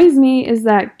annoys me is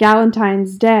that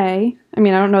Galentine's Day, I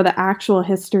mean, I don't know the actual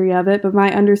history of it, but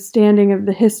my understanding of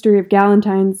the history of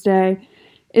Galentine's Day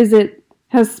is it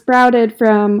has sprouted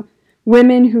from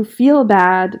women who feel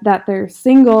bad that they're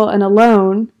single and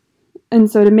alone. And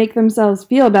so to make themselves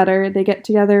feel better, they get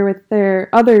together with their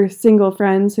other single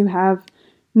friends who have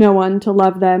no one to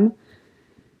love them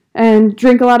and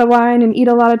drink a lot of wine and eat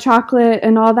a lot of chocolate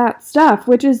and all that stuff,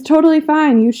 which is totally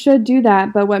fine. You should do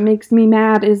that. But what makes me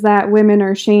mad is that women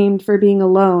are shamed for being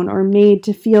alone or made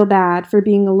to feel bad for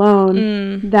being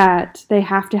alone, that they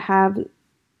have to have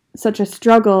such a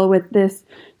struggle with this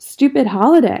stupid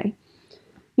holiday.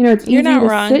 You know, it's easy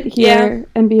to sit here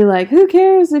and be like, who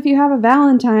cares if you have a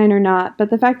Valentine or not? But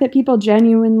the fact that people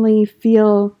genuinely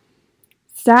feel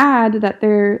sad that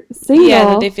they're single. Yeah,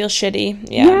 that they feel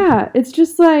shitty. Yeah, it's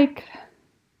just like,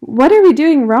 what are we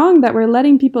doing wrong that we're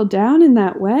letting people down in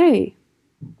that way?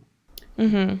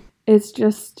 It's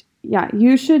just,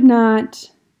 you should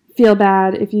not feel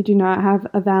bad if you do not have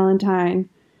a Valentine.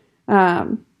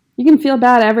 You can feel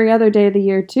bad every other day of the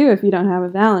year, too, if you don't have a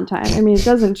Valentine. I mean, it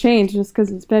doesn't change just because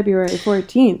it's February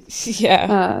 14th.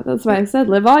 Yeah. That's why I said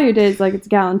live all your days like it's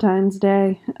Galentine's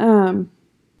Day.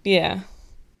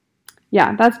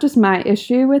 Yeah, that's just my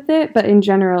issue with it. But in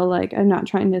general, like, I'm not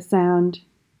trying to sound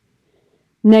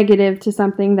negative to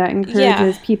something that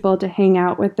encourages people to hang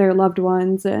out with their loved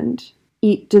ones and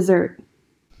eat dessert.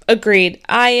 Agreed.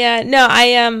 Now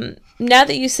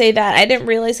that you say that, I didn't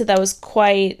realize that was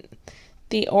quite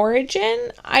the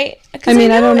origin. I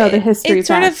don't know the history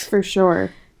facts for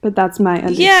sure, but that's my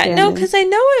understanding. Yeah, no, because I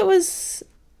know it was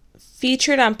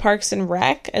featured on Parks and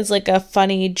Rec as like a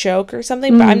funny joke or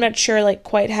something, but I'm not sure like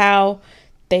quite how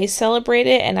they celebrate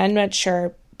it, and I'm not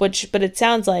sure but it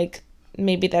sounds like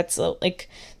maybe that's like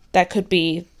that could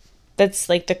be that's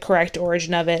like the correct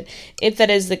origin of it. If that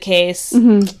is the case,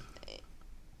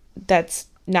 that's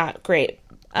not great.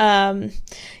 I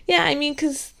mean,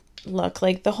 because look,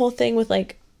 like the whole thing with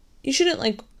like, you shouldn't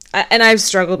like, and I've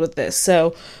struggled with this,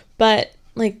 so, but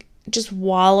like just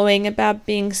wallowing about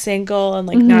being single and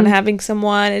like not having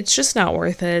someone, it's just not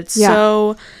worth it. It's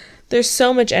so there's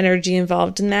so much energy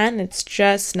involved in that, and it's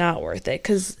just not worth it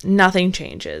because nothing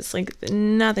changes. Like,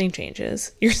 nothing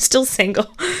changes. You're still single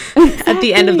at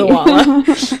the end of the walla.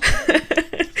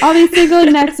 I'll be single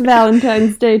next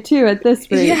Valentine's Day, too, at this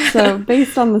rate. Yeah. So,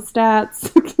 based on the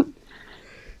stats,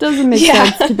 doesn't make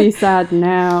sense to be sad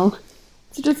now.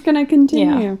 It's just going to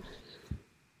continue.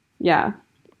 Yeah.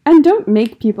 And don't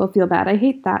make people feel bad. I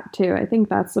hate that, too. I think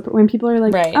that's when people are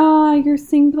like, oh, you're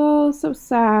single, so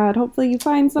sad. Hopefully you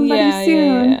find somebody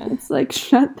soon. Yeah. It's like,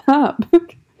 shut up.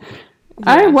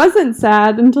 I wasn't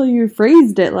sad until you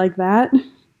phrased it like that.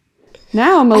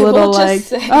 Now I'm a little like,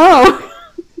 oh,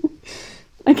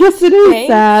 I guess it is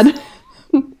sad.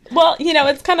 Well,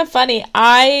 it's kind of funny.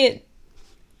 I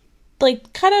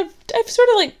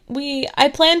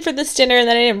planned for this dinner and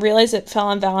then I didn't realize it fell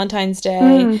on Valentine's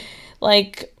Day.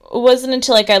 It wasn't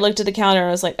until I looked at the calendar and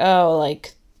I was like, oh,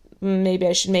 maybe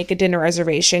I should make a dinner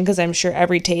reservation because I'm sure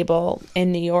every table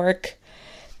in New York,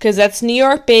 because that's New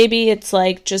York, baby. It's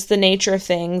just the nature of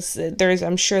things.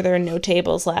 I'm sure there are no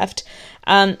tables left.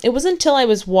 It wasn't until I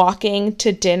was walking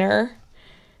to dinner.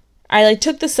 I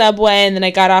took the subway and then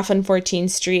I got off on 14th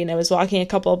Street and I was walking a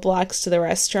couple of blocks to the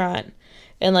restaurant.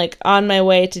 And, on my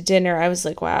way to dinner, I was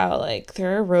like, wow,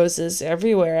 there are roses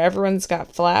everywhere. Everyone's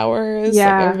got flowers.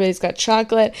 Yeah. Everybody's got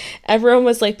chocolate. Everyone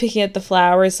was, picking up the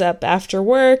flowers up after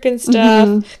work and stuff.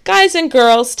 Mm-hmm. Guys and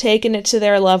girls taking it to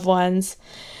their loved ones.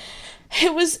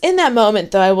 It was in that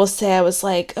moment, though, I will say, I was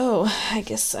like, oh, I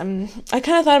guess I kind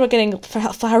of thought about getting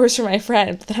flowers for my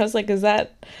friend. But then I was like,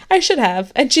 I should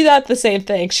have. And she thought the same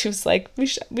thing. She was like, we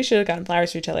should have gotten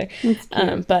flowers for each other.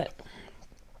 But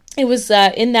it was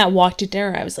in that walk to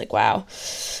dinner, I was like, wow,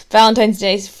 Valentine's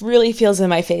Day really feels in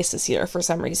my face this year for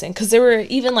some reason. Because there were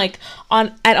even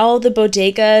at all the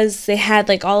bodegas, they had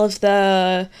all of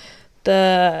they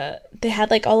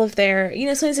had all of their,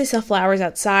 sometimes they sell flowers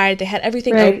outside. They had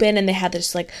everything open and they had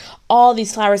this all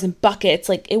these flowers in buckets.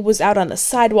 It was out on the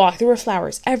sidewalk. There were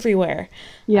flowers everywhere.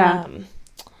 Yeah.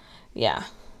 Yeah.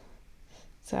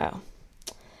 So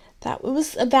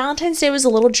Valentine's Day was a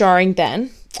little jarring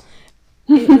then.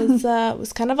 It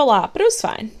was kind of a lot, but it was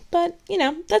fine. But,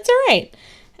 that's all right.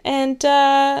 And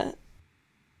I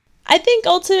think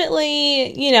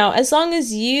ultimately, as long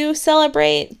as you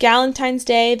celebrate Galentine's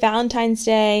Day, Valentine's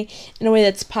Day in a way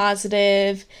that's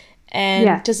positive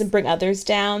and doesn't bring others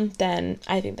down, then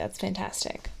I think that's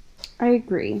fantastic. I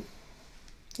agree.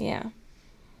 Yeah.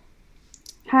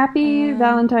 Happy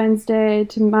Valentine's Day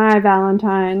to my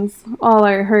Valentines, all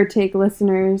our Her Take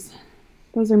listeners.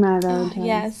 Those are my Valentines.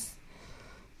 Yes.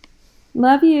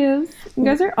 Love you. You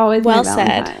guys are always my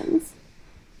Valentines. Said.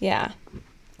 Yeah.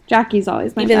 Jackie's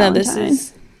always my Even Valentine. Though this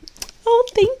is... Oh,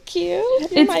 thank you.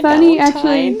 You're it's funny,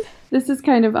 actually. This is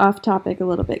kind of off topic a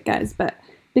little bit, guys, but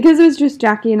because it was just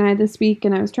Jackie and I this week,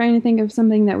 and I was trying to think of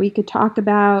something that we could talk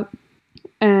about,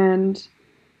 and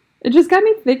it just got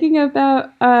me thinking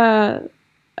about, I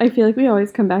feel like we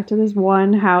always come back to this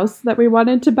one house that we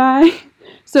wanted to buy.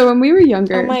 So when we were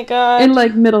younger, oh my God,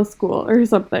 in middle school or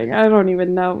something, I don't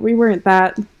even know. We weren't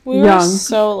that young. We were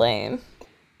so lame.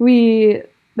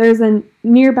 There's a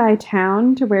nearby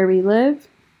town to where we live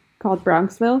called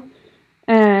Bronxville,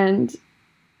 and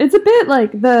it's a bit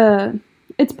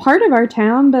it's part of our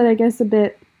town, but I guess a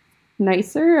bit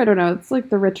nicer. I don't know. It's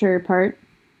the richer part.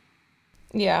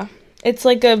 Yeah, it's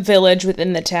a village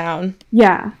within the town.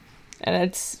 Yeah, and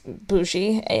it's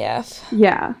bougie AF.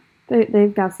 Yeah.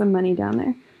 They've got some money down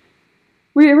there.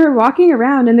 We were walking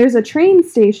around, and there's a train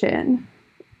station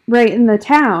right in the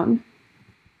town.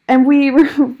 And we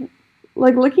were,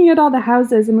 looking at all the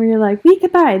houses, and we were like, we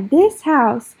could buy this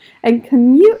house and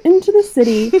commute into the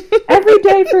city every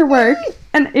day for work.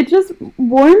 And it just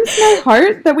warms my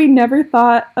heart that we never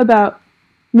thought about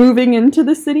moving into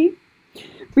the city.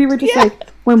 We were just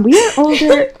when we are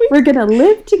older, we're going to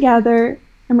live together,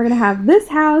 and we're going to have this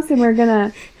house, and we're going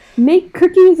to make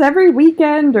cookies every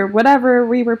weekend or whatever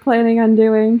we were planning on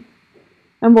doing.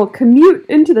 And we'll commute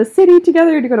into the city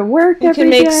together to go to work every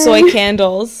day. You can make soy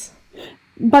candles.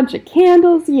 Bunch of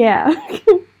candles, yeah.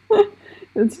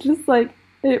 It's just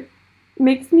it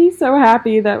makes me so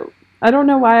happy that I don't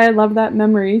know why I love that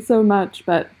memory so much,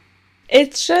 but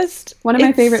it's just one of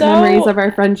my favorite memories of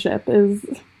our friendship is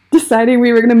deciding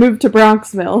we were going to move to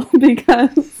Bronxville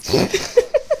because...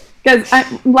 Guys,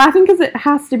 I'm laughing because it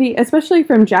has to be, especially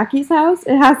from Jackie's house,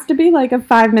 it has to be a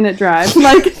 5-minute drive. 5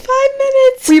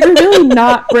 minutes! We were really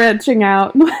not branching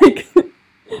out. It's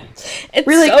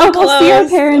we're like, so we'll see our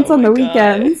parents on the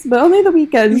weekends, but only the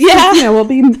weekends. Yeah.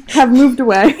 We'll have moved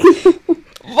away.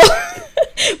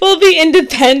 Well, fully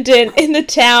independent in the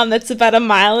town that's about 1.5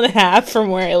 miles from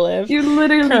where I live. You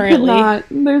literally currently. could not.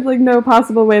 There's like no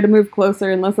possible way to move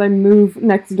closer unless I move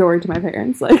next door to my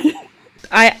parents. Like,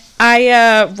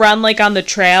 I run like on the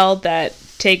trail that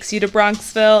takes you to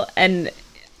Bronxville, and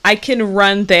I can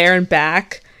run there and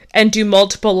back and do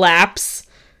multiple laps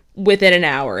within an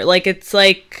hour. Like, it's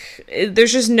like,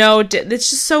 there's just it's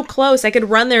just so close. I could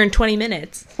run there in 20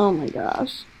 minutes. oh my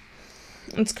gosh.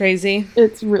 It's crazy.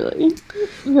 It's really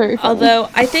very funny. Although,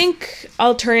 I think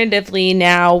alternatively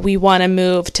now we want to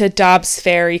move to Dobbs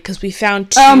Ferry because we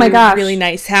found 2 Oh my gosh. really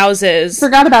nice houses.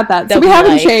 Forgot about that. So that we we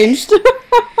haven't like. changed.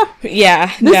 Yeah,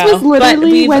 This was literally but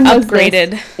we've when was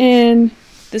upgraded. this?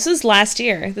 This was last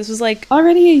year. This was like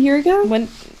Already a year ago? when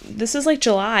this was like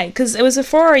July, because it was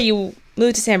before you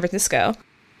moved to San Francisco.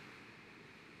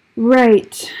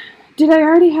 Right. Did I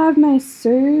already have my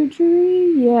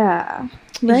surgery? Yeah.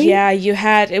 Right? Yeah, you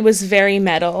had. It was very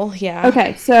metal. Yeah.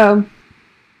 Okay, so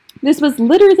this was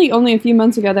literally only a few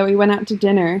months ago that we went out to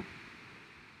dinner.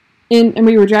 And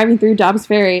we were driving through Dobbs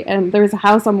Ferry, and there was a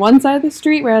house on one side of the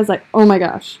street where I was like, oh my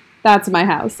gosh, that's my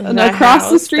house. And That across the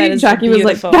house, that street, is Jackie was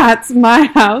like, beautiful. that's my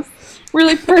house. We're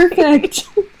like, perfect.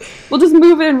 We'll just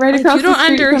move in right across You don't the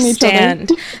street understand.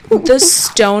 from each other. The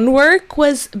stonework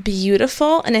was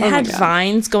beautiful, and it Oh my had gosh.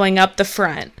 vines going up the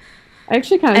front. I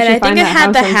actually kind of And I should think find it that had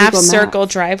house the on half Google circle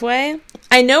Maps. driveway.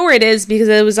 I know where it is because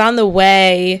it was on the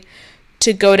way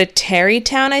to go to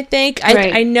Terrytown, I think.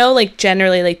 Right. I know, like,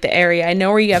 generally, like, the area. I know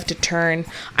where you have to turn.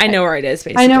 I know where it is,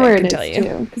 basically. I know where can it tell is, you.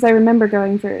 too. Because I remember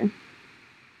going through.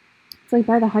 It's like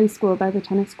by the high school, by the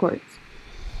tennis courts.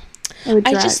 would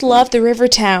I drive just them. love the river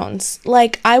towns.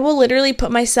 Like, I will literally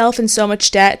put myself in so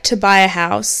much debt to buy a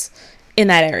house in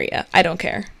that area. I don't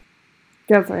care.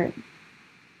 Go for it.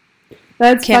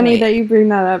 That's Can't funny wait. that you bring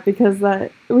that up because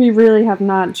we really have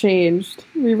not changed.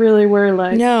 We really were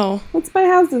like, No. let's buy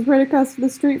houses right across the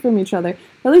street from each other.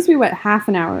 At least we went half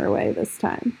an hour away this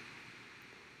time.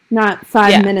 Not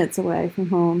 5 minutes away from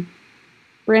home.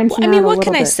 Branching I mean, out a what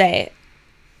can little I bit. say?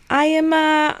 I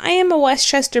am a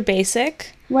Westchester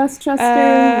basic. Westchester,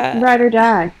 Uh, ride or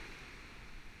die.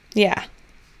 Yeah.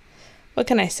 What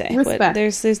can I say? Respect.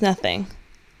 There's nothing.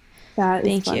 That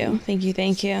is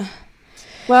Thank you.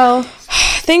 Well,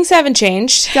 Things haven't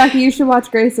changed. Jackie, you should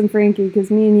watch Grace and Frankie because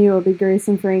me and you will be Grace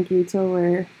and Frankie till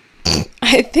we're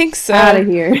I think so. out of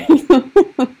here.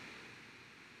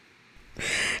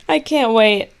 I can't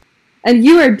wait. And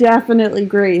you are definitely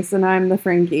Grace and I'm the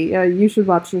Frankie. You should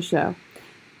watch the show.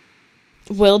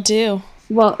 Will do.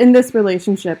 Well, in this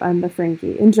relationship, I'm the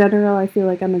Frankie. In general, I feel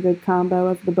like I'm a good combo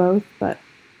of the both, but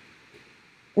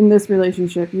in this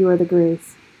relationship, you are the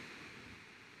Grace.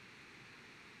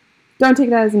 Don't take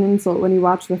that as an insult when you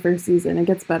watch the first season. It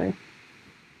gets better.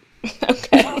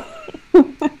 Okay.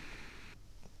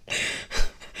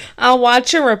 I'll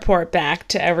watch and report back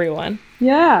to everyone.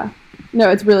 Yeah. No,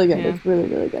 it's really good. Yeah. It's really,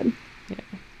 really good.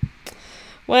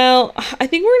 Well, I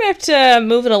think we're going to have to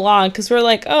move it along because we're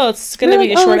like, oh, it's going to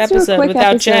be a short let's do episode quick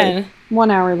without episode. Jen.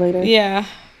 1 hour later. Yeah.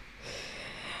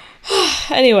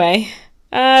 Anyway,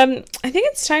 I think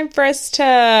it's time for us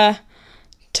to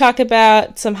talk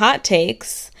about some hot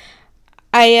takes.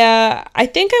 I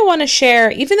think I want to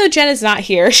share, even though Jen is not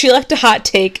here, she left a hot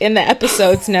take in the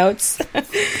episode's notes.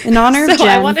 In honor of So Jen.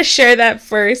 I want to share that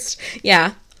first.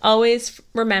 Yeah, always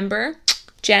remember,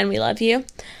 Jen, we love you.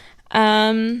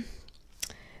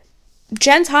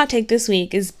 Jen's hot take this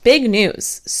week is big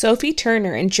news. Sophie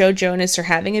Turner and Joe Jonas are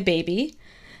having a baby.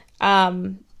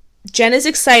 Jen is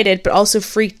excited, but also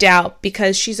freaked out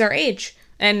because she's our age.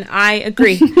 And I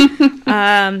agree.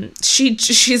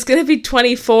 She's going to be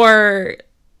 24,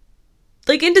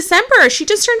 like in December. She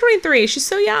just turned 23. She's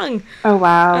so young. Oh,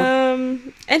 wow.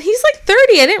 And he's like 30.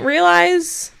 I didn't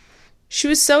realize she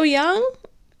was so young.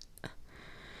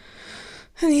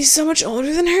 And he's so much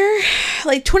older than her.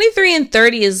 Like 23 and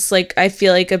 30 is like, I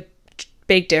feel like a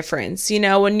big difference. You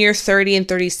know, when you're 30 and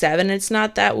 37, it's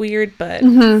not that weird, but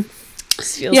it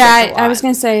feels Yeah, like a I was lot.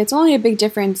 going to say, it's only a big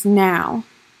difference now,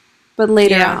 but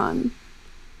later Yeah. on.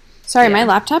 Sorry, my Yeah.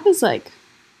 laptop is like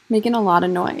making a lot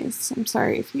of noise. I'm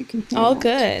sorry if you can hear All that.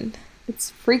 good.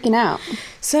 It's freaking out.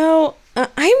 So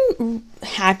I'm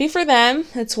happy for them.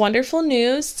 It's wonderful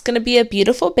news. It's going to be a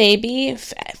beautiful baby.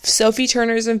 If Sophie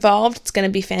Turner's involved, it's going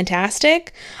to be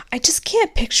fantastic. I just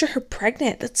can't picture her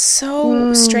pregnant. That's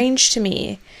so strange to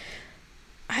me.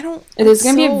 It is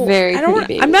going to be a very pretty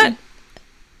baby. I'm not.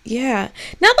 Yeah,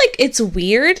 not like it's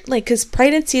weird. Like, because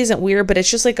pregnancy isn't weird, but it's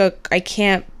just like I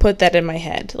can't put that in my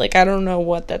head. Like, I don't know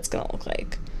what that's gonna look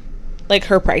like. Like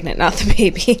her pregnant, not the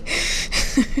baby.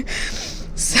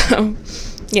 So,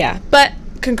 yeah. But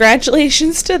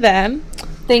congratulations to them.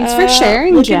 Thanks for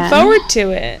sharing, Jen. Looking forward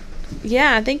to it.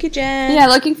 Yeah, thank you, Jen. Yeah,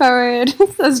 looking forward.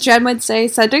 As Jen would say,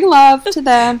 sending love to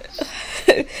them.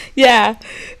 Yeah.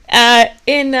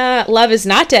 In Love is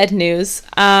Not Dead news,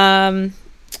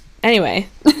 anyway,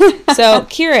 so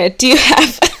Kira, do you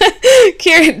have...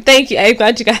 Kira, thank you. I'm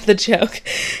glad you got the joke.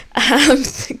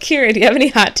 Kira, do you have any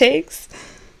hot takes?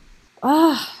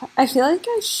 Oh, I feel like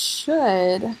I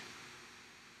should,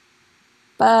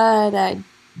 but I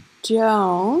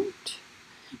don't.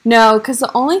 No, because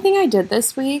the only thing I did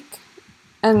this week,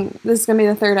 and this is going to be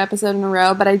the third episode in a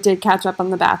row, but I did catch up on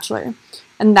The Bachelor.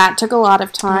 And that took a lot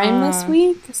of time this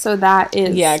week, so that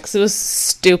is... Yeah, because it was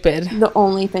stupid. The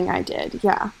only thing I did,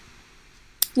 yeah.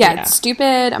 Yeah, it's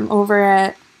stupid. I'm over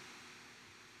it.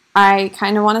 I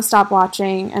kind of want to stop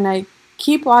watching, and I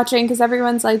keep watching because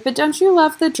everyone's like, but don't you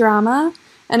love the drama?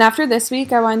 And after this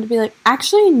week, I wanted to be like,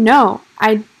 actually, no,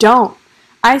 I don't.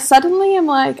 I suddenly am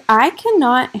like, I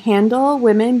cannot handle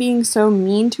women being so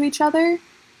mean to each other.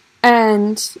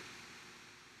 And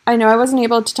I know I wasn't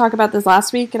able to talk about this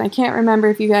last week, and I can't remember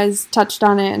if you guys touched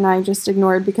on it and I just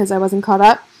ignored because I wasn't caught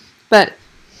up. But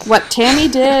what Tammy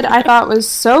did, I thought was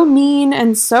so mean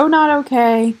and so not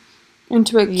okay. And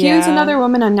to accuse another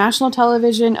woman on national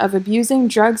television of abusing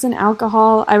drugs and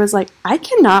alcohol, I was like, I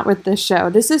cannot with this show.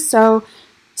 This is so...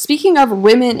 Speaking of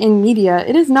women in media,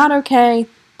 it is not okay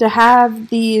to have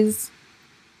these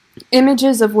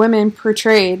images of women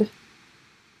portrayed.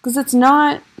 Because it's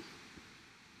not...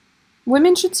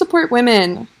 Women should support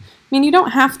women. I mean, you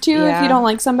don't have to if you don't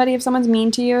like somebody. If someone's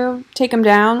mean to you, take them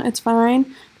down. It's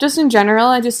fine. Just in general,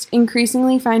 I just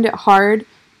increasingly find it hard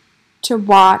to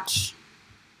watch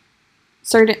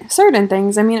certain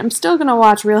things. I mean, I'm still going to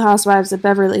watch Real Housewives of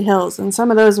Beverly Hills, and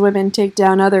some of those women take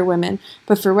down other women.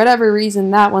 But for whatever reason,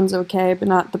 that one's okay, but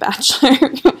not The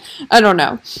Bachelor. I don't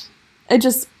know.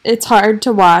 It's hard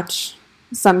to watch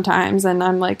sometimes, and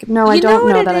I'm like, no, I don't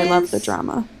know that I love the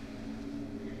drama.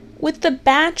 With The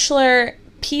Bachelor,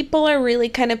 people are really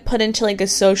kind of put into like a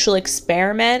social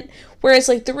experiment, whereas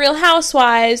like the Real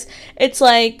Housewives, it's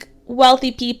like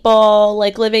wealthy people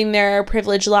like living their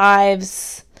privileged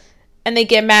lives, and they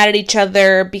get mad at each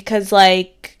other because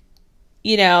like,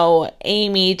 you know,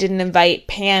 Amy didn't invite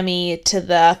Pammy to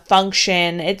the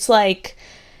function. It's like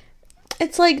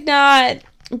not,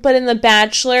 but in The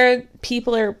Bachelor,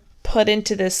 people are put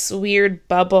into this weird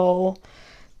bubble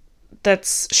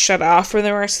that's shut off from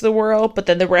the rest of the world, but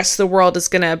then the rest of the world is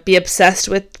gonna be obsessed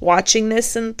with watching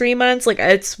this in 3 months. Like,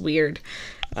 it's weird.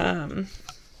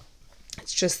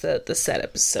 It's just the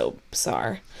setup is so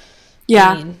bizarre.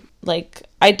 Yeah. I mean, like,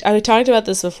 I talked about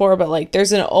this before, but like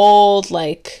there's an old,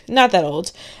 like, not that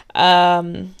old,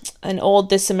 an old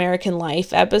This American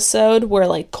Life episode where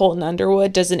like Colton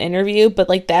Underwood does an interview, but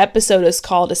like the episode is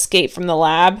called Escape from the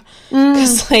Lab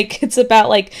because like it's about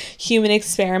like human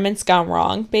experiments gone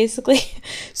wrong, basically.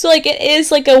 So like it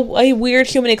is like a weird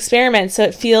human experiment, so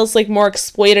it feels like more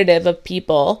exploitative of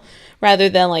people rather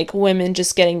than like women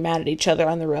just getting mad at each other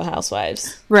on The Real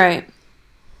Housewives. Right.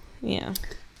 Yeah.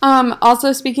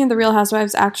 Also, speaking of The Real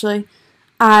Housewives, actually,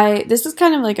 this is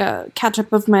kind of like a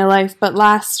catch-up of my life, but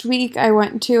last week I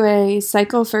went to a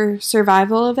Cycle for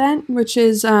Survival event, which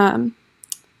is a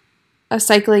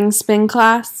cycling spin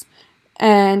class,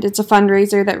 and it's a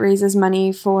fundraiser that raises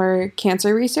money for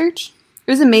cancer research. It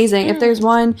was amazing. If there's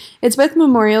one, it's with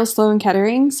Memorial Sloan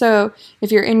Kettering, so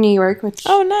if you're in New York, which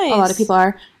a lot of people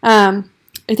are,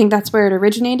 I think that's where it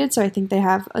originated, so I think they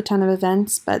have a ton of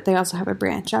events, but they also have a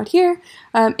branch out here.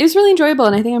 It was really enjoyable,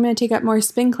 and I think I'm going to take up more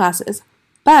spin classes.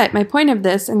 But my point of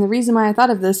this, and the reason why I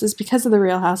thought of this, is because of The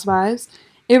Real Housewives.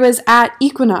 It was at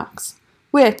Equinox,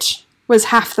 which was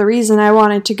half the reason I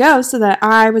wanted to go, so that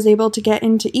I was able to get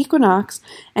into Equinox,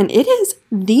 and it is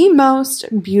the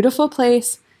most beautiful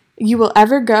place you will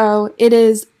ever go. It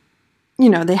is, you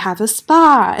know, they have a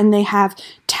spa, and they have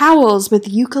towels with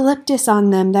eucalyptus on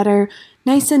them that are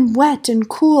nice and wet and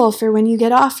cool for when you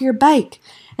get off your bike.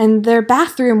 And their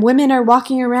bathroom, women are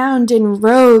walking around in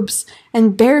robes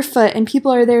and barefoot, and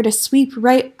people are there to sweep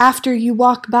right after you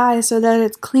walk by so that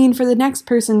it's clean for the next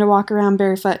person to walk around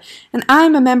barefoot. And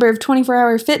I'm a member of 24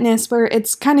 Hour Fitness, where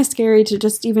it's kind of scary to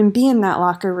just even be in that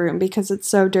locker room because it's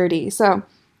so dirty. So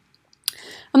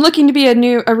I'm looking to be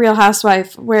a Real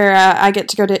Housewife where I get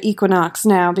to go to Equinox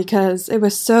now because it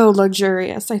was so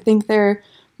luxurious. I think their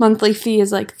monthly fee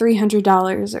is like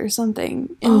 $300 or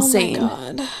something insane. Oh my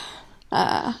god.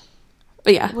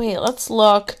 But yeah. Wait, let's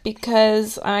look,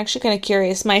 because I'm actually kind of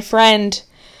curious. My friend,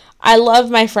 I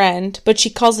love my friend, but she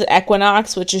calls it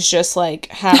Equinox, which is just like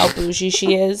how bougie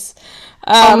she is.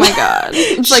 Oh my god.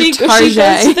 It's like Target.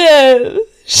 She goes to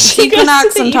the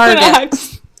Equinox and Target.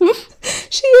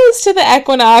 She goes goes to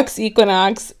the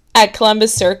Equinox at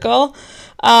Columbus Circle.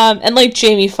 And like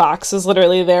Jamie Foxx was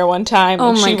literally there one time. Oh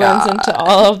and my she God. runs into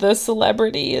all of the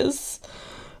celebrities.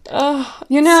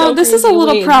 This is a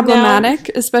little problematic,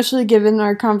 especially given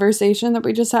our conversation that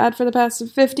we just had for the past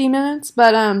 50 minutes.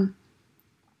 But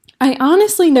I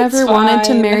honestly never wanted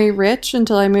to marry rich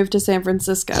until I moved to San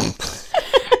Francisco.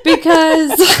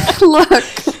 Because, look,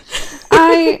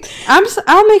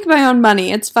 I'll make my own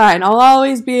money. It's fine. I'll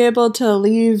always be able to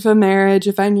leave a marriage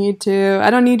if I need to.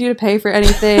 I don't need you to pay for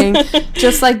anything.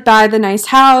 Just like buy the nice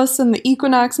house and the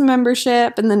Equinox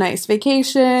membership and the nice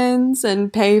vacations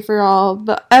and pay for all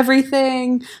the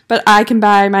everything. But I can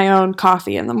buy my own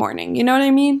coffee in the morning. You know what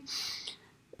I mean?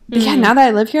 But yeah, now that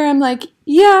I live here, I'm like,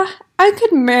 yeah, I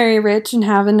could marry rich and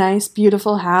have a nice,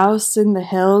 beautiful house in the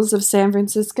hills of San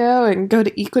Francisco and go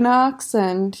to Equinox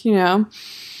and,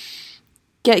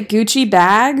 get Gucci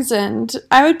bags, and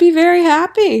I would be very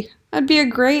happy. I'd be a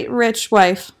great rich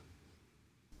wife.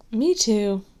 Me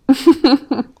too.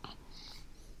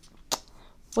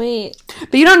 Wait.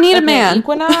 But you don't need a man.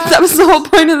 Equinox? That was the whole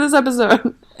point of this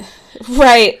episode.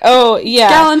 Right. Oh,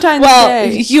 yeah. Galentine's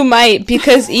Day. You might,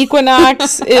 because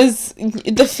Equinox is,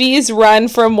 the fees run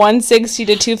from $160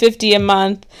 to $250 a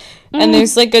month, and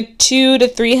there's like a $200 to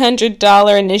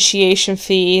 $300 initiation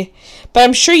fee. But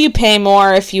I'm sure you pay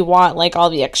more if you want, like, all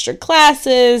the extra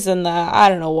classes and the, I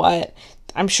don't know what.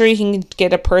 I'm sure you can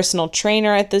get a personal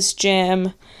trainer at this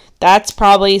gym. That's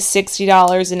probably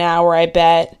 $60 an hour, I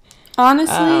bet.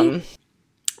 Honestly,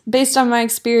 based on my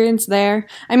experience there,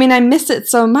 I mean, I miss it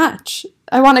so much.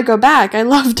 I want to go back. I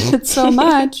loved it so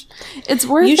much. It's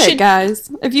worth it,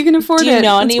 guys. If you can afford it, do you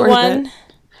know it's anyone? Worth it.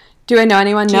 Do I know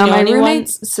anyone? Do you no, know my anyone?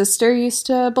 roommate's sister used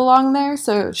to belong there,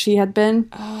 so she had been.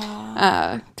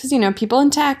 Because, people in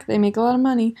tech, they make a lot of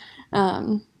money.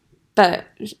 But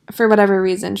for whatever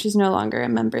reason, she's no longer a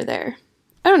member there.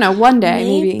 I don't know, one day,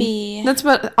 maybe. That's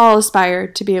what I'll aspire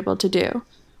to be able to do.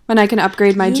 When I can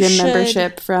upgrade my gym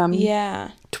membership from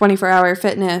 24-hour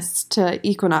fitness to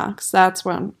Equinox. That's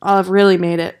when I'll have really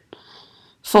made it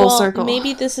full circle.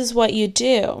 Maybe this is what you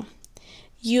do.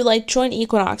 You, join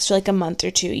Equinox for, a month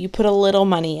or two. You put a little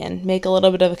money in, make a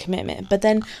little bit of a commitment. But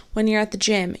then when you're at the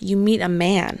gym, you meet a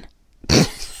man.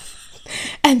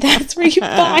 And that's where you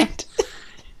find...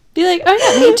 Be like, oh,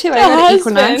 yeah, me too. I go to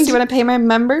Equinox. You want to pay my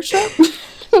membership?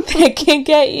 They can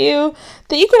get you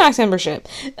the Equinox membership.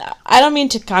 I don't mean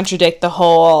to contradict the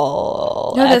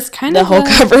whole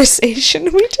conversation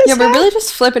we just had. We're really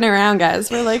just flipping around, guys.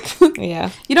 We're like,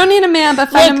 yeah, you don't need a man, but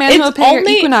find a man who will pay your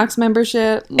Equinox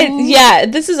membership.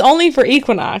 This is only for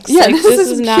Equinox. Yeah, this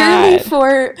is purely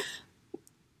for.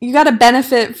 You got to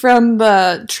benefit from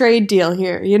the trade deal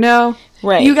here.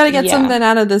 Right? You got to get something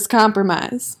out of this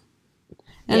compromise.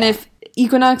 And if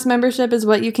Equinox membership is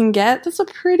what you can get, that's a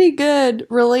pretty good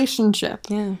relationship,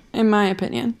 in my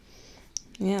opinion.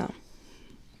 Yeah.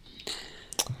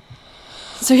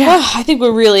 So, yeah. I think we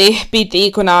really beat the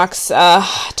Equinox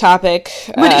topic.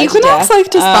 Would Equinox like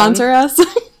to sponsor us?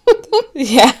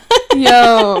 Yeah.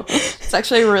 Yo, it's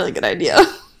actually a really good idea.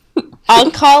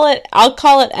 I'll call it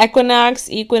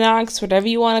Equinox, whatever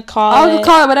you want to call it. I'll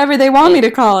call it whatever they want me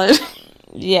to call it.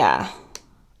 Yeah.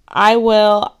 I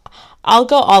will... I'll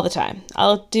go all the time.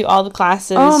 I'll do all the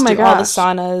classes, all the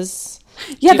saunas.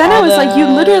 Yeah, then I was like, you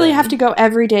literally have to go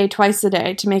every day, twice a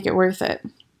day to make it worth it.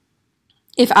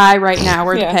 If I, right now,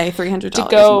 were to pay $300 to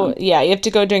go, you have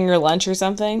to go during your lunch or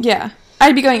something. Yeah.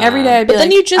 I'd be going every day. I'd be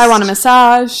like, I want a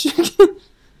massage.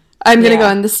 I'm going to go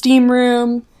in the steam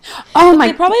room. Oh, my.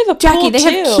 They probably have a Jackie, pool, they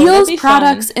have Kiehl's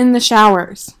products in the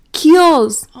showers.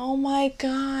 Kiehl's. Oh, my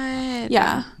God.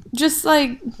 Yeah. Just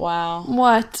like, wow.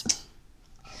 What?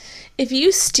 If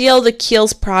you steal the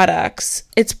Kiehl's products,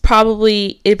 it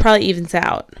probably evens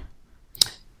out.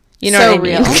 You know what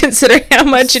I mean? Considering how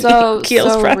much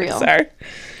Kiehl's products are.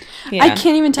 Yeah. I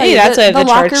can't even tell you. The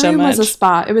locker room was a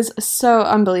spot. It was so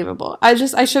unbelievable. I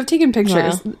should have taken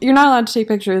pictures. Wow. You're not allowed to take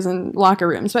pictures in locker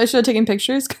rooms, but I should have taken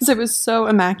pictures because it was so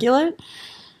immaculate.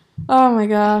 Oh my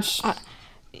gosh.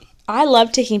 I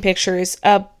love taking pictures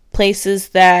of places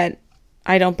that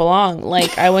I don't belong.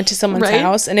 I went to someone's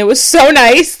house, and it was so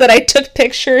nice that I took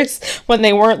pictures when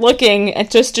they weren't looking, and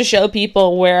just to show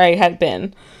people where I had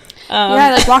been.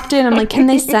 I walked in. I'm like, can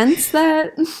they sense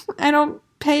that I don't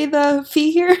pay the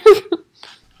fee here?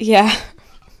 Yeah.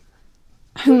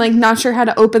 I'm not sure how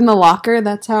to open the locker.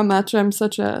 That's how much I'm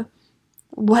such a.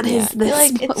 What is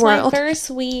this it's world? My first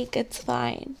week. It's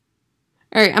fine.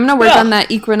 All right, I'm gonna work on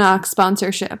that Equinox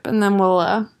sponsorship, and then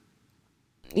we'll.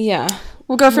 Yeah.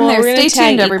 We'll go from there. Stay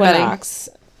tuned, everybody.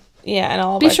 Yeah, and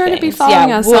all of Be our sure to be things.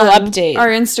 following us we'll on update our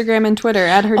Instagram and Twitter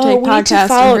at Her Take we need Podcast to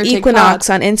follow and Her Take Equinox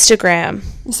Pod, on Instagram.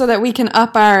 so that we can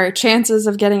up our chances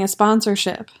of getting a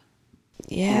sponsorship.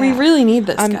 Yeah. We really need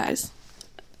this, guys.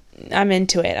 I'm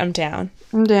into it. I'm down.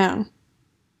 I'm down.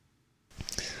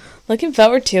 Looking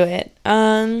forward to it.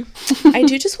 I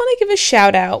do just want to give a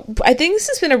shout out. I think this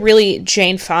has been a really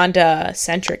Jane Fonda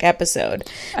centric episode.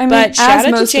 I mean, but shout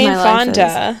out to Jane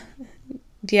Fonda.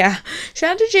 Yeah.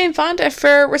 Shout out to Jane Fonda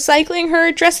for recycling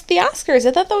her dress at the Oscars.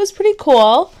 I thought that was pretty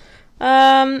cool.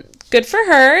 Good for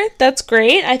her. That's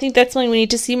great. I think that's something we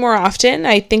need to see more often.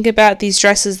 I think about these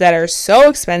dresses that are so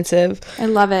expensive. I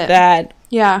love it. That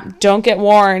don't get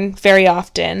worn very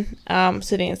often. So I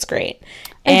think it's great.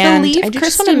 I believe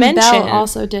Kristen Bell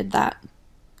also did that.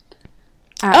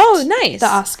 Oh, nice. The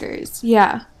Oscars.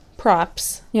 Yeah.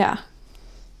 Props. Yeah.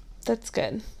 That's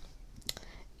good.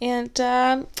 And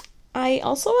I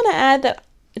also want to add that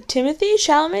Timothée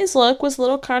Chalamet's look was a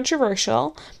little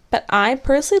controversial, but I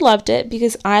personally loved it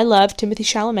because I love Timothée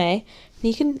Chalamet.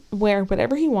 He can wear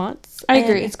whatever he wants. I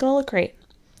agree. It's going to look great.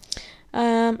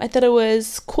 I thought it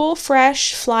was cool,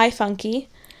 fresh, fly, funky.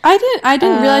 I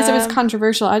didn't realize it was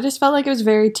controversial. I just felt like it was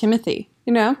very Timothy,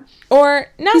 you know? Or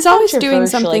not He's always doing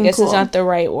something I guess cool. is not the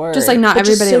right word. Just like not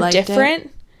everybody liked different.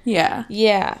 It. Yeah.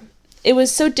 Yeah. It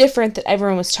was so different that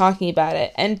everyone was talking about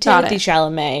it. And Timothée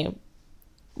Chalamet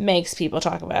makes people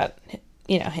talk about,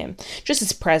 him. Just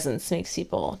his presence makes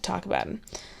people talk about him.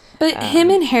 But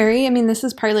him and Harry, I mean, this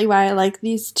is partly why I like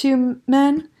these two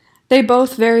men. They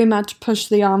both very much push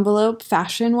the envelope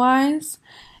fashion-wise.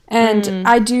 And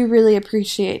I do really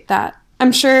appreciate that.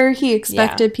 I'm sure he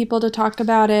expected people to talk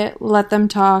about it, let them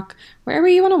talk, wherever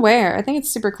you want to wear. I think it's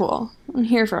super cool. I'm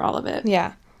here for all of it.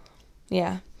 Yeah.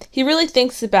 Yeah. He really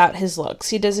thinks about his looks.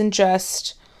 He doesn't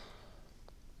just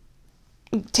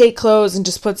take clothes and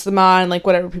just puts them on like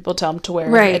whatever people tell him to wear.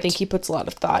 Right. I think he puts a lot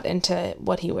of thought into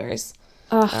what he wears.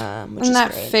 Ugh, which and is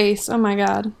that great. face, oh my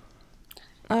god.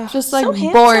 Just like so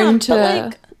handsome, born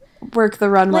to work the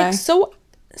runway. Like so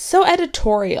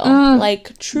editorial.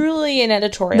 Like truly an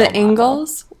editorial The model.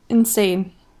 angles,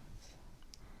 insane.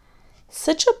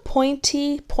 Such a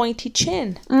pointy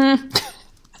chin. No,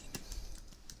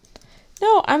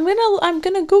 I'm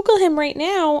gonna Google him right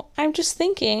now. I'm just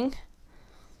thinking.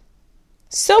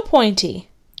 So pointy.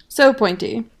 So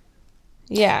pointy.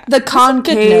 Yeah. The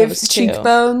concave nose,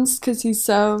 cheekbones, because he's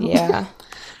so yeah.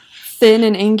 thin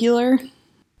and angular.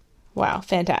 Wow,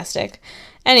 fantastic.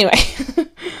 Anyway.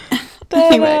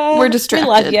 Anyway, we're distracted.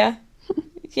 We love you.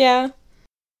 Yeah.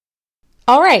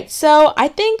 All right, so I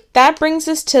think that brings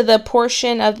us to the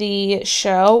portion of the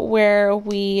show where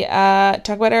we talk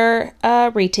about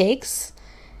our retakes.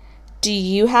 Do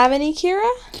you have any, Kira?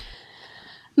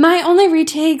 My only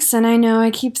retakes, and I know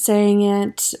I keep saying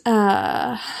it,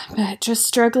 but just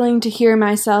struggling to hear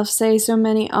myself say so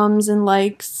many ums and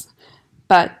likes,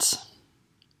 but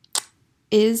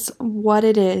is what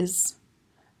it is.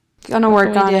 Gonna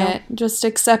work on it. Just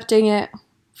accepting it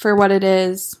for what it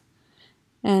is.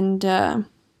 And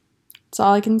that's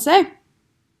all I can say.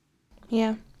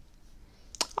 Yeah.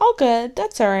 All good.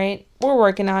 That's all right. We're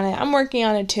working on it. I'm working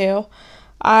on it too.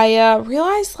 I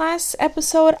realized last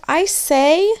episode I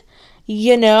say,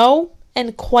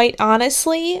 and quite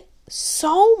honestly,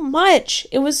 so much.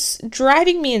 It was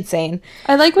driving me insane.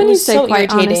 I like when you say so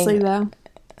quite irritating. honestly, though.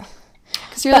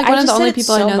 Because you're like one of the only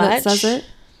people I know that says it.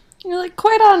 You're like,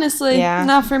 quite honestly,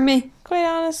 not for me. Quite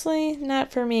honestly,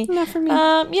 not for me. Not for me.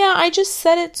 Yeah, I just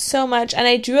said it so much, and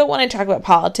I do it when I talk about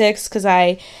politics because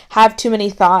I have too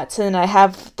many thoughts, and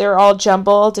they're all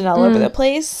jumbled and all over the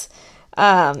place.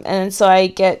 And so I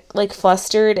get like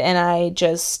flustered, and I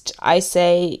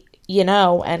say,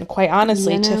 and quite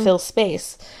honestly to fill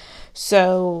space.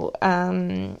 So,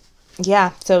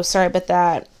 yeah. So sorry about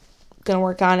that. Gonna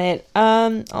work on it.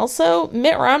 Also,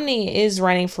 Mitt Romney is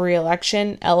running for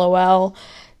re-election. LOL.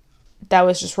 That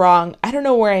was just wrong. I don't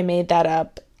know where I made that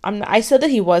up. I said that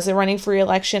he wasn't running for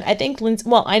re-election. I think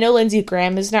I know Lindsey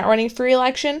Graham is not running for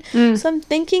re-election. So I'm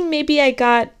thinking maybe I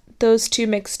got those two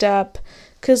mixed up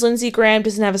because Lindsey Graham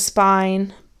doesn't have a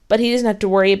spine, but he doesn't have to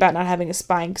worry about not having a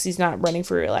spine because he's not running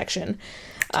for re-election.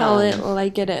 Tell it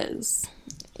like it is.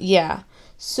 Yeah.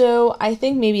 So I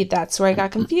think maybe that's where I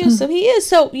got confused. So he is.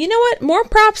 So you know what? More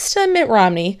props to Mitt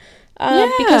Romney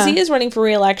because he is running for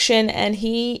re-election and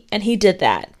he did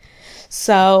that.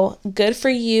 So good for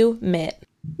you, Mitt.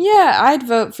 Yeah, I'd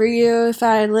vote for you if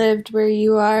I lived where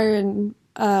you are and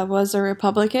was a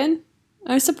Republican.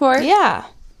 I support. Yeah.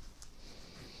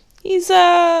 He's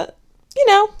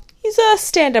he's a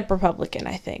stand-up Republican,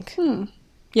 I think.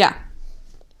 Yeah.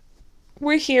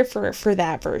 We're here for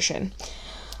that version.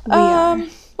 We are.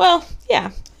 Well, yeah.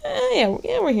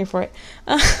 we're here for it.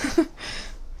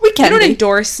 We can. We don't be.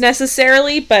 endorse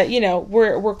necessarily, but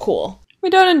we're cool. We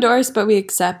don't endorse, but we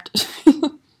accept.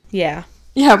 Yeah.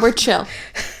 Yeah, we're chill.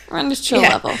 We're on this chill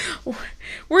level.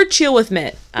 We're chill with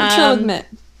Mitt. We're chill with Mitt.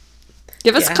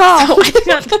 Give us a call.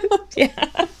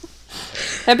 Yeah.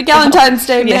 Happy Galentine's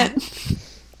Day, Mitt.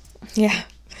 Yeah.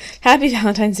 Happy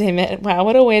Valentine's Day, Mitt. Wow,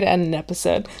 what a way to end an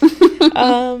episode.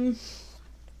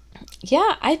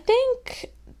 Yeah, I think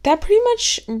that pretty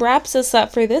much wraps us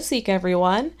up for this week,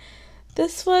 everyone.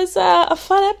 This was a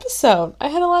fun episode. I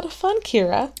had a lot of fun,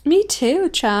 Kira. Me too,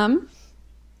 chum.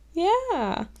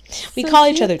 Yeah. We call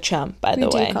each other chum, by the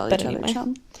way. We do call each other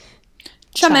chum.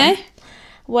 Chum.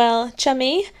 Well,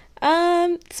 chummy,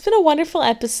 it's been a wonderful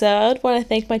episode. Want to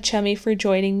thank my chummy for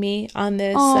joining me on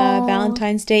this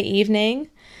Valentine's Day evening.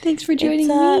 Thanks for joining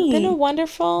me. It's been a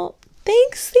wonderful...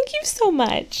 Thanks. Thank you so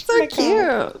much. So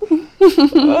cute.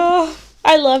 Oh,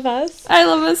 I love us. I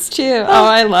love us too. Oh,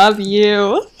 I love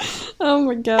you. Oh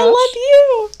my gosh. I love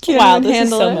you. Can't wow, even this is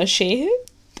so it. mushy.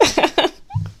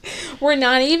 We're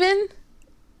not even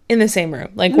in the same room.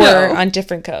 Like, we're on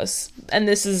different coasts. And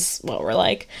this is what we're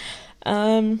like.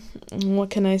 What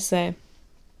can I say?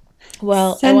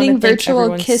 Well, sending I want to thank virtual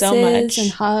everyone kisses so much.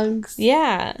 and hugs.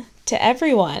 Yeah, to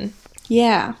everyone.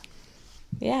 Yeah.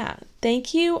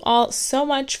 Thank you all so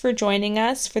much for joining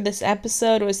us for this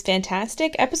episode. It was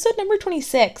fantastic. Episode number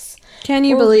 26. Can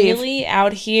you We're believe? Really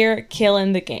out here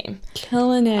killing the game.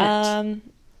 Killing it.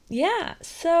 Yeah.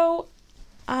 So,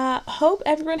 hope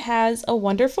everyone has a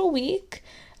wonderful week.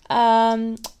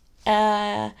 A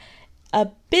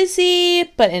busy,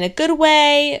 but in a good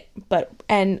way.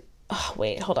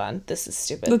 Wait, hold on. This is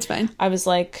stupid. That's fine. I was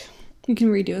like... You can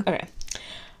redo it. Okay.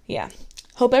 Yeah.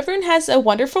 Hope everyone has a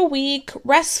wonderful week,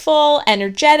 restful,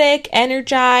 energetic,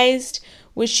 energized.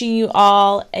 Wishing you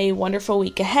all a wonderful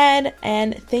week ahead.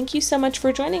 And thank you so much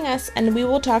for joining us. And we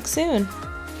will talk soon.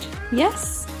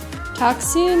 Yes. Talk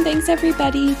soon. Thanks,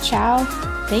 everybody. Ciao.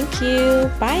 Thank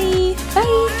you. Bye.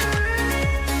 Bye.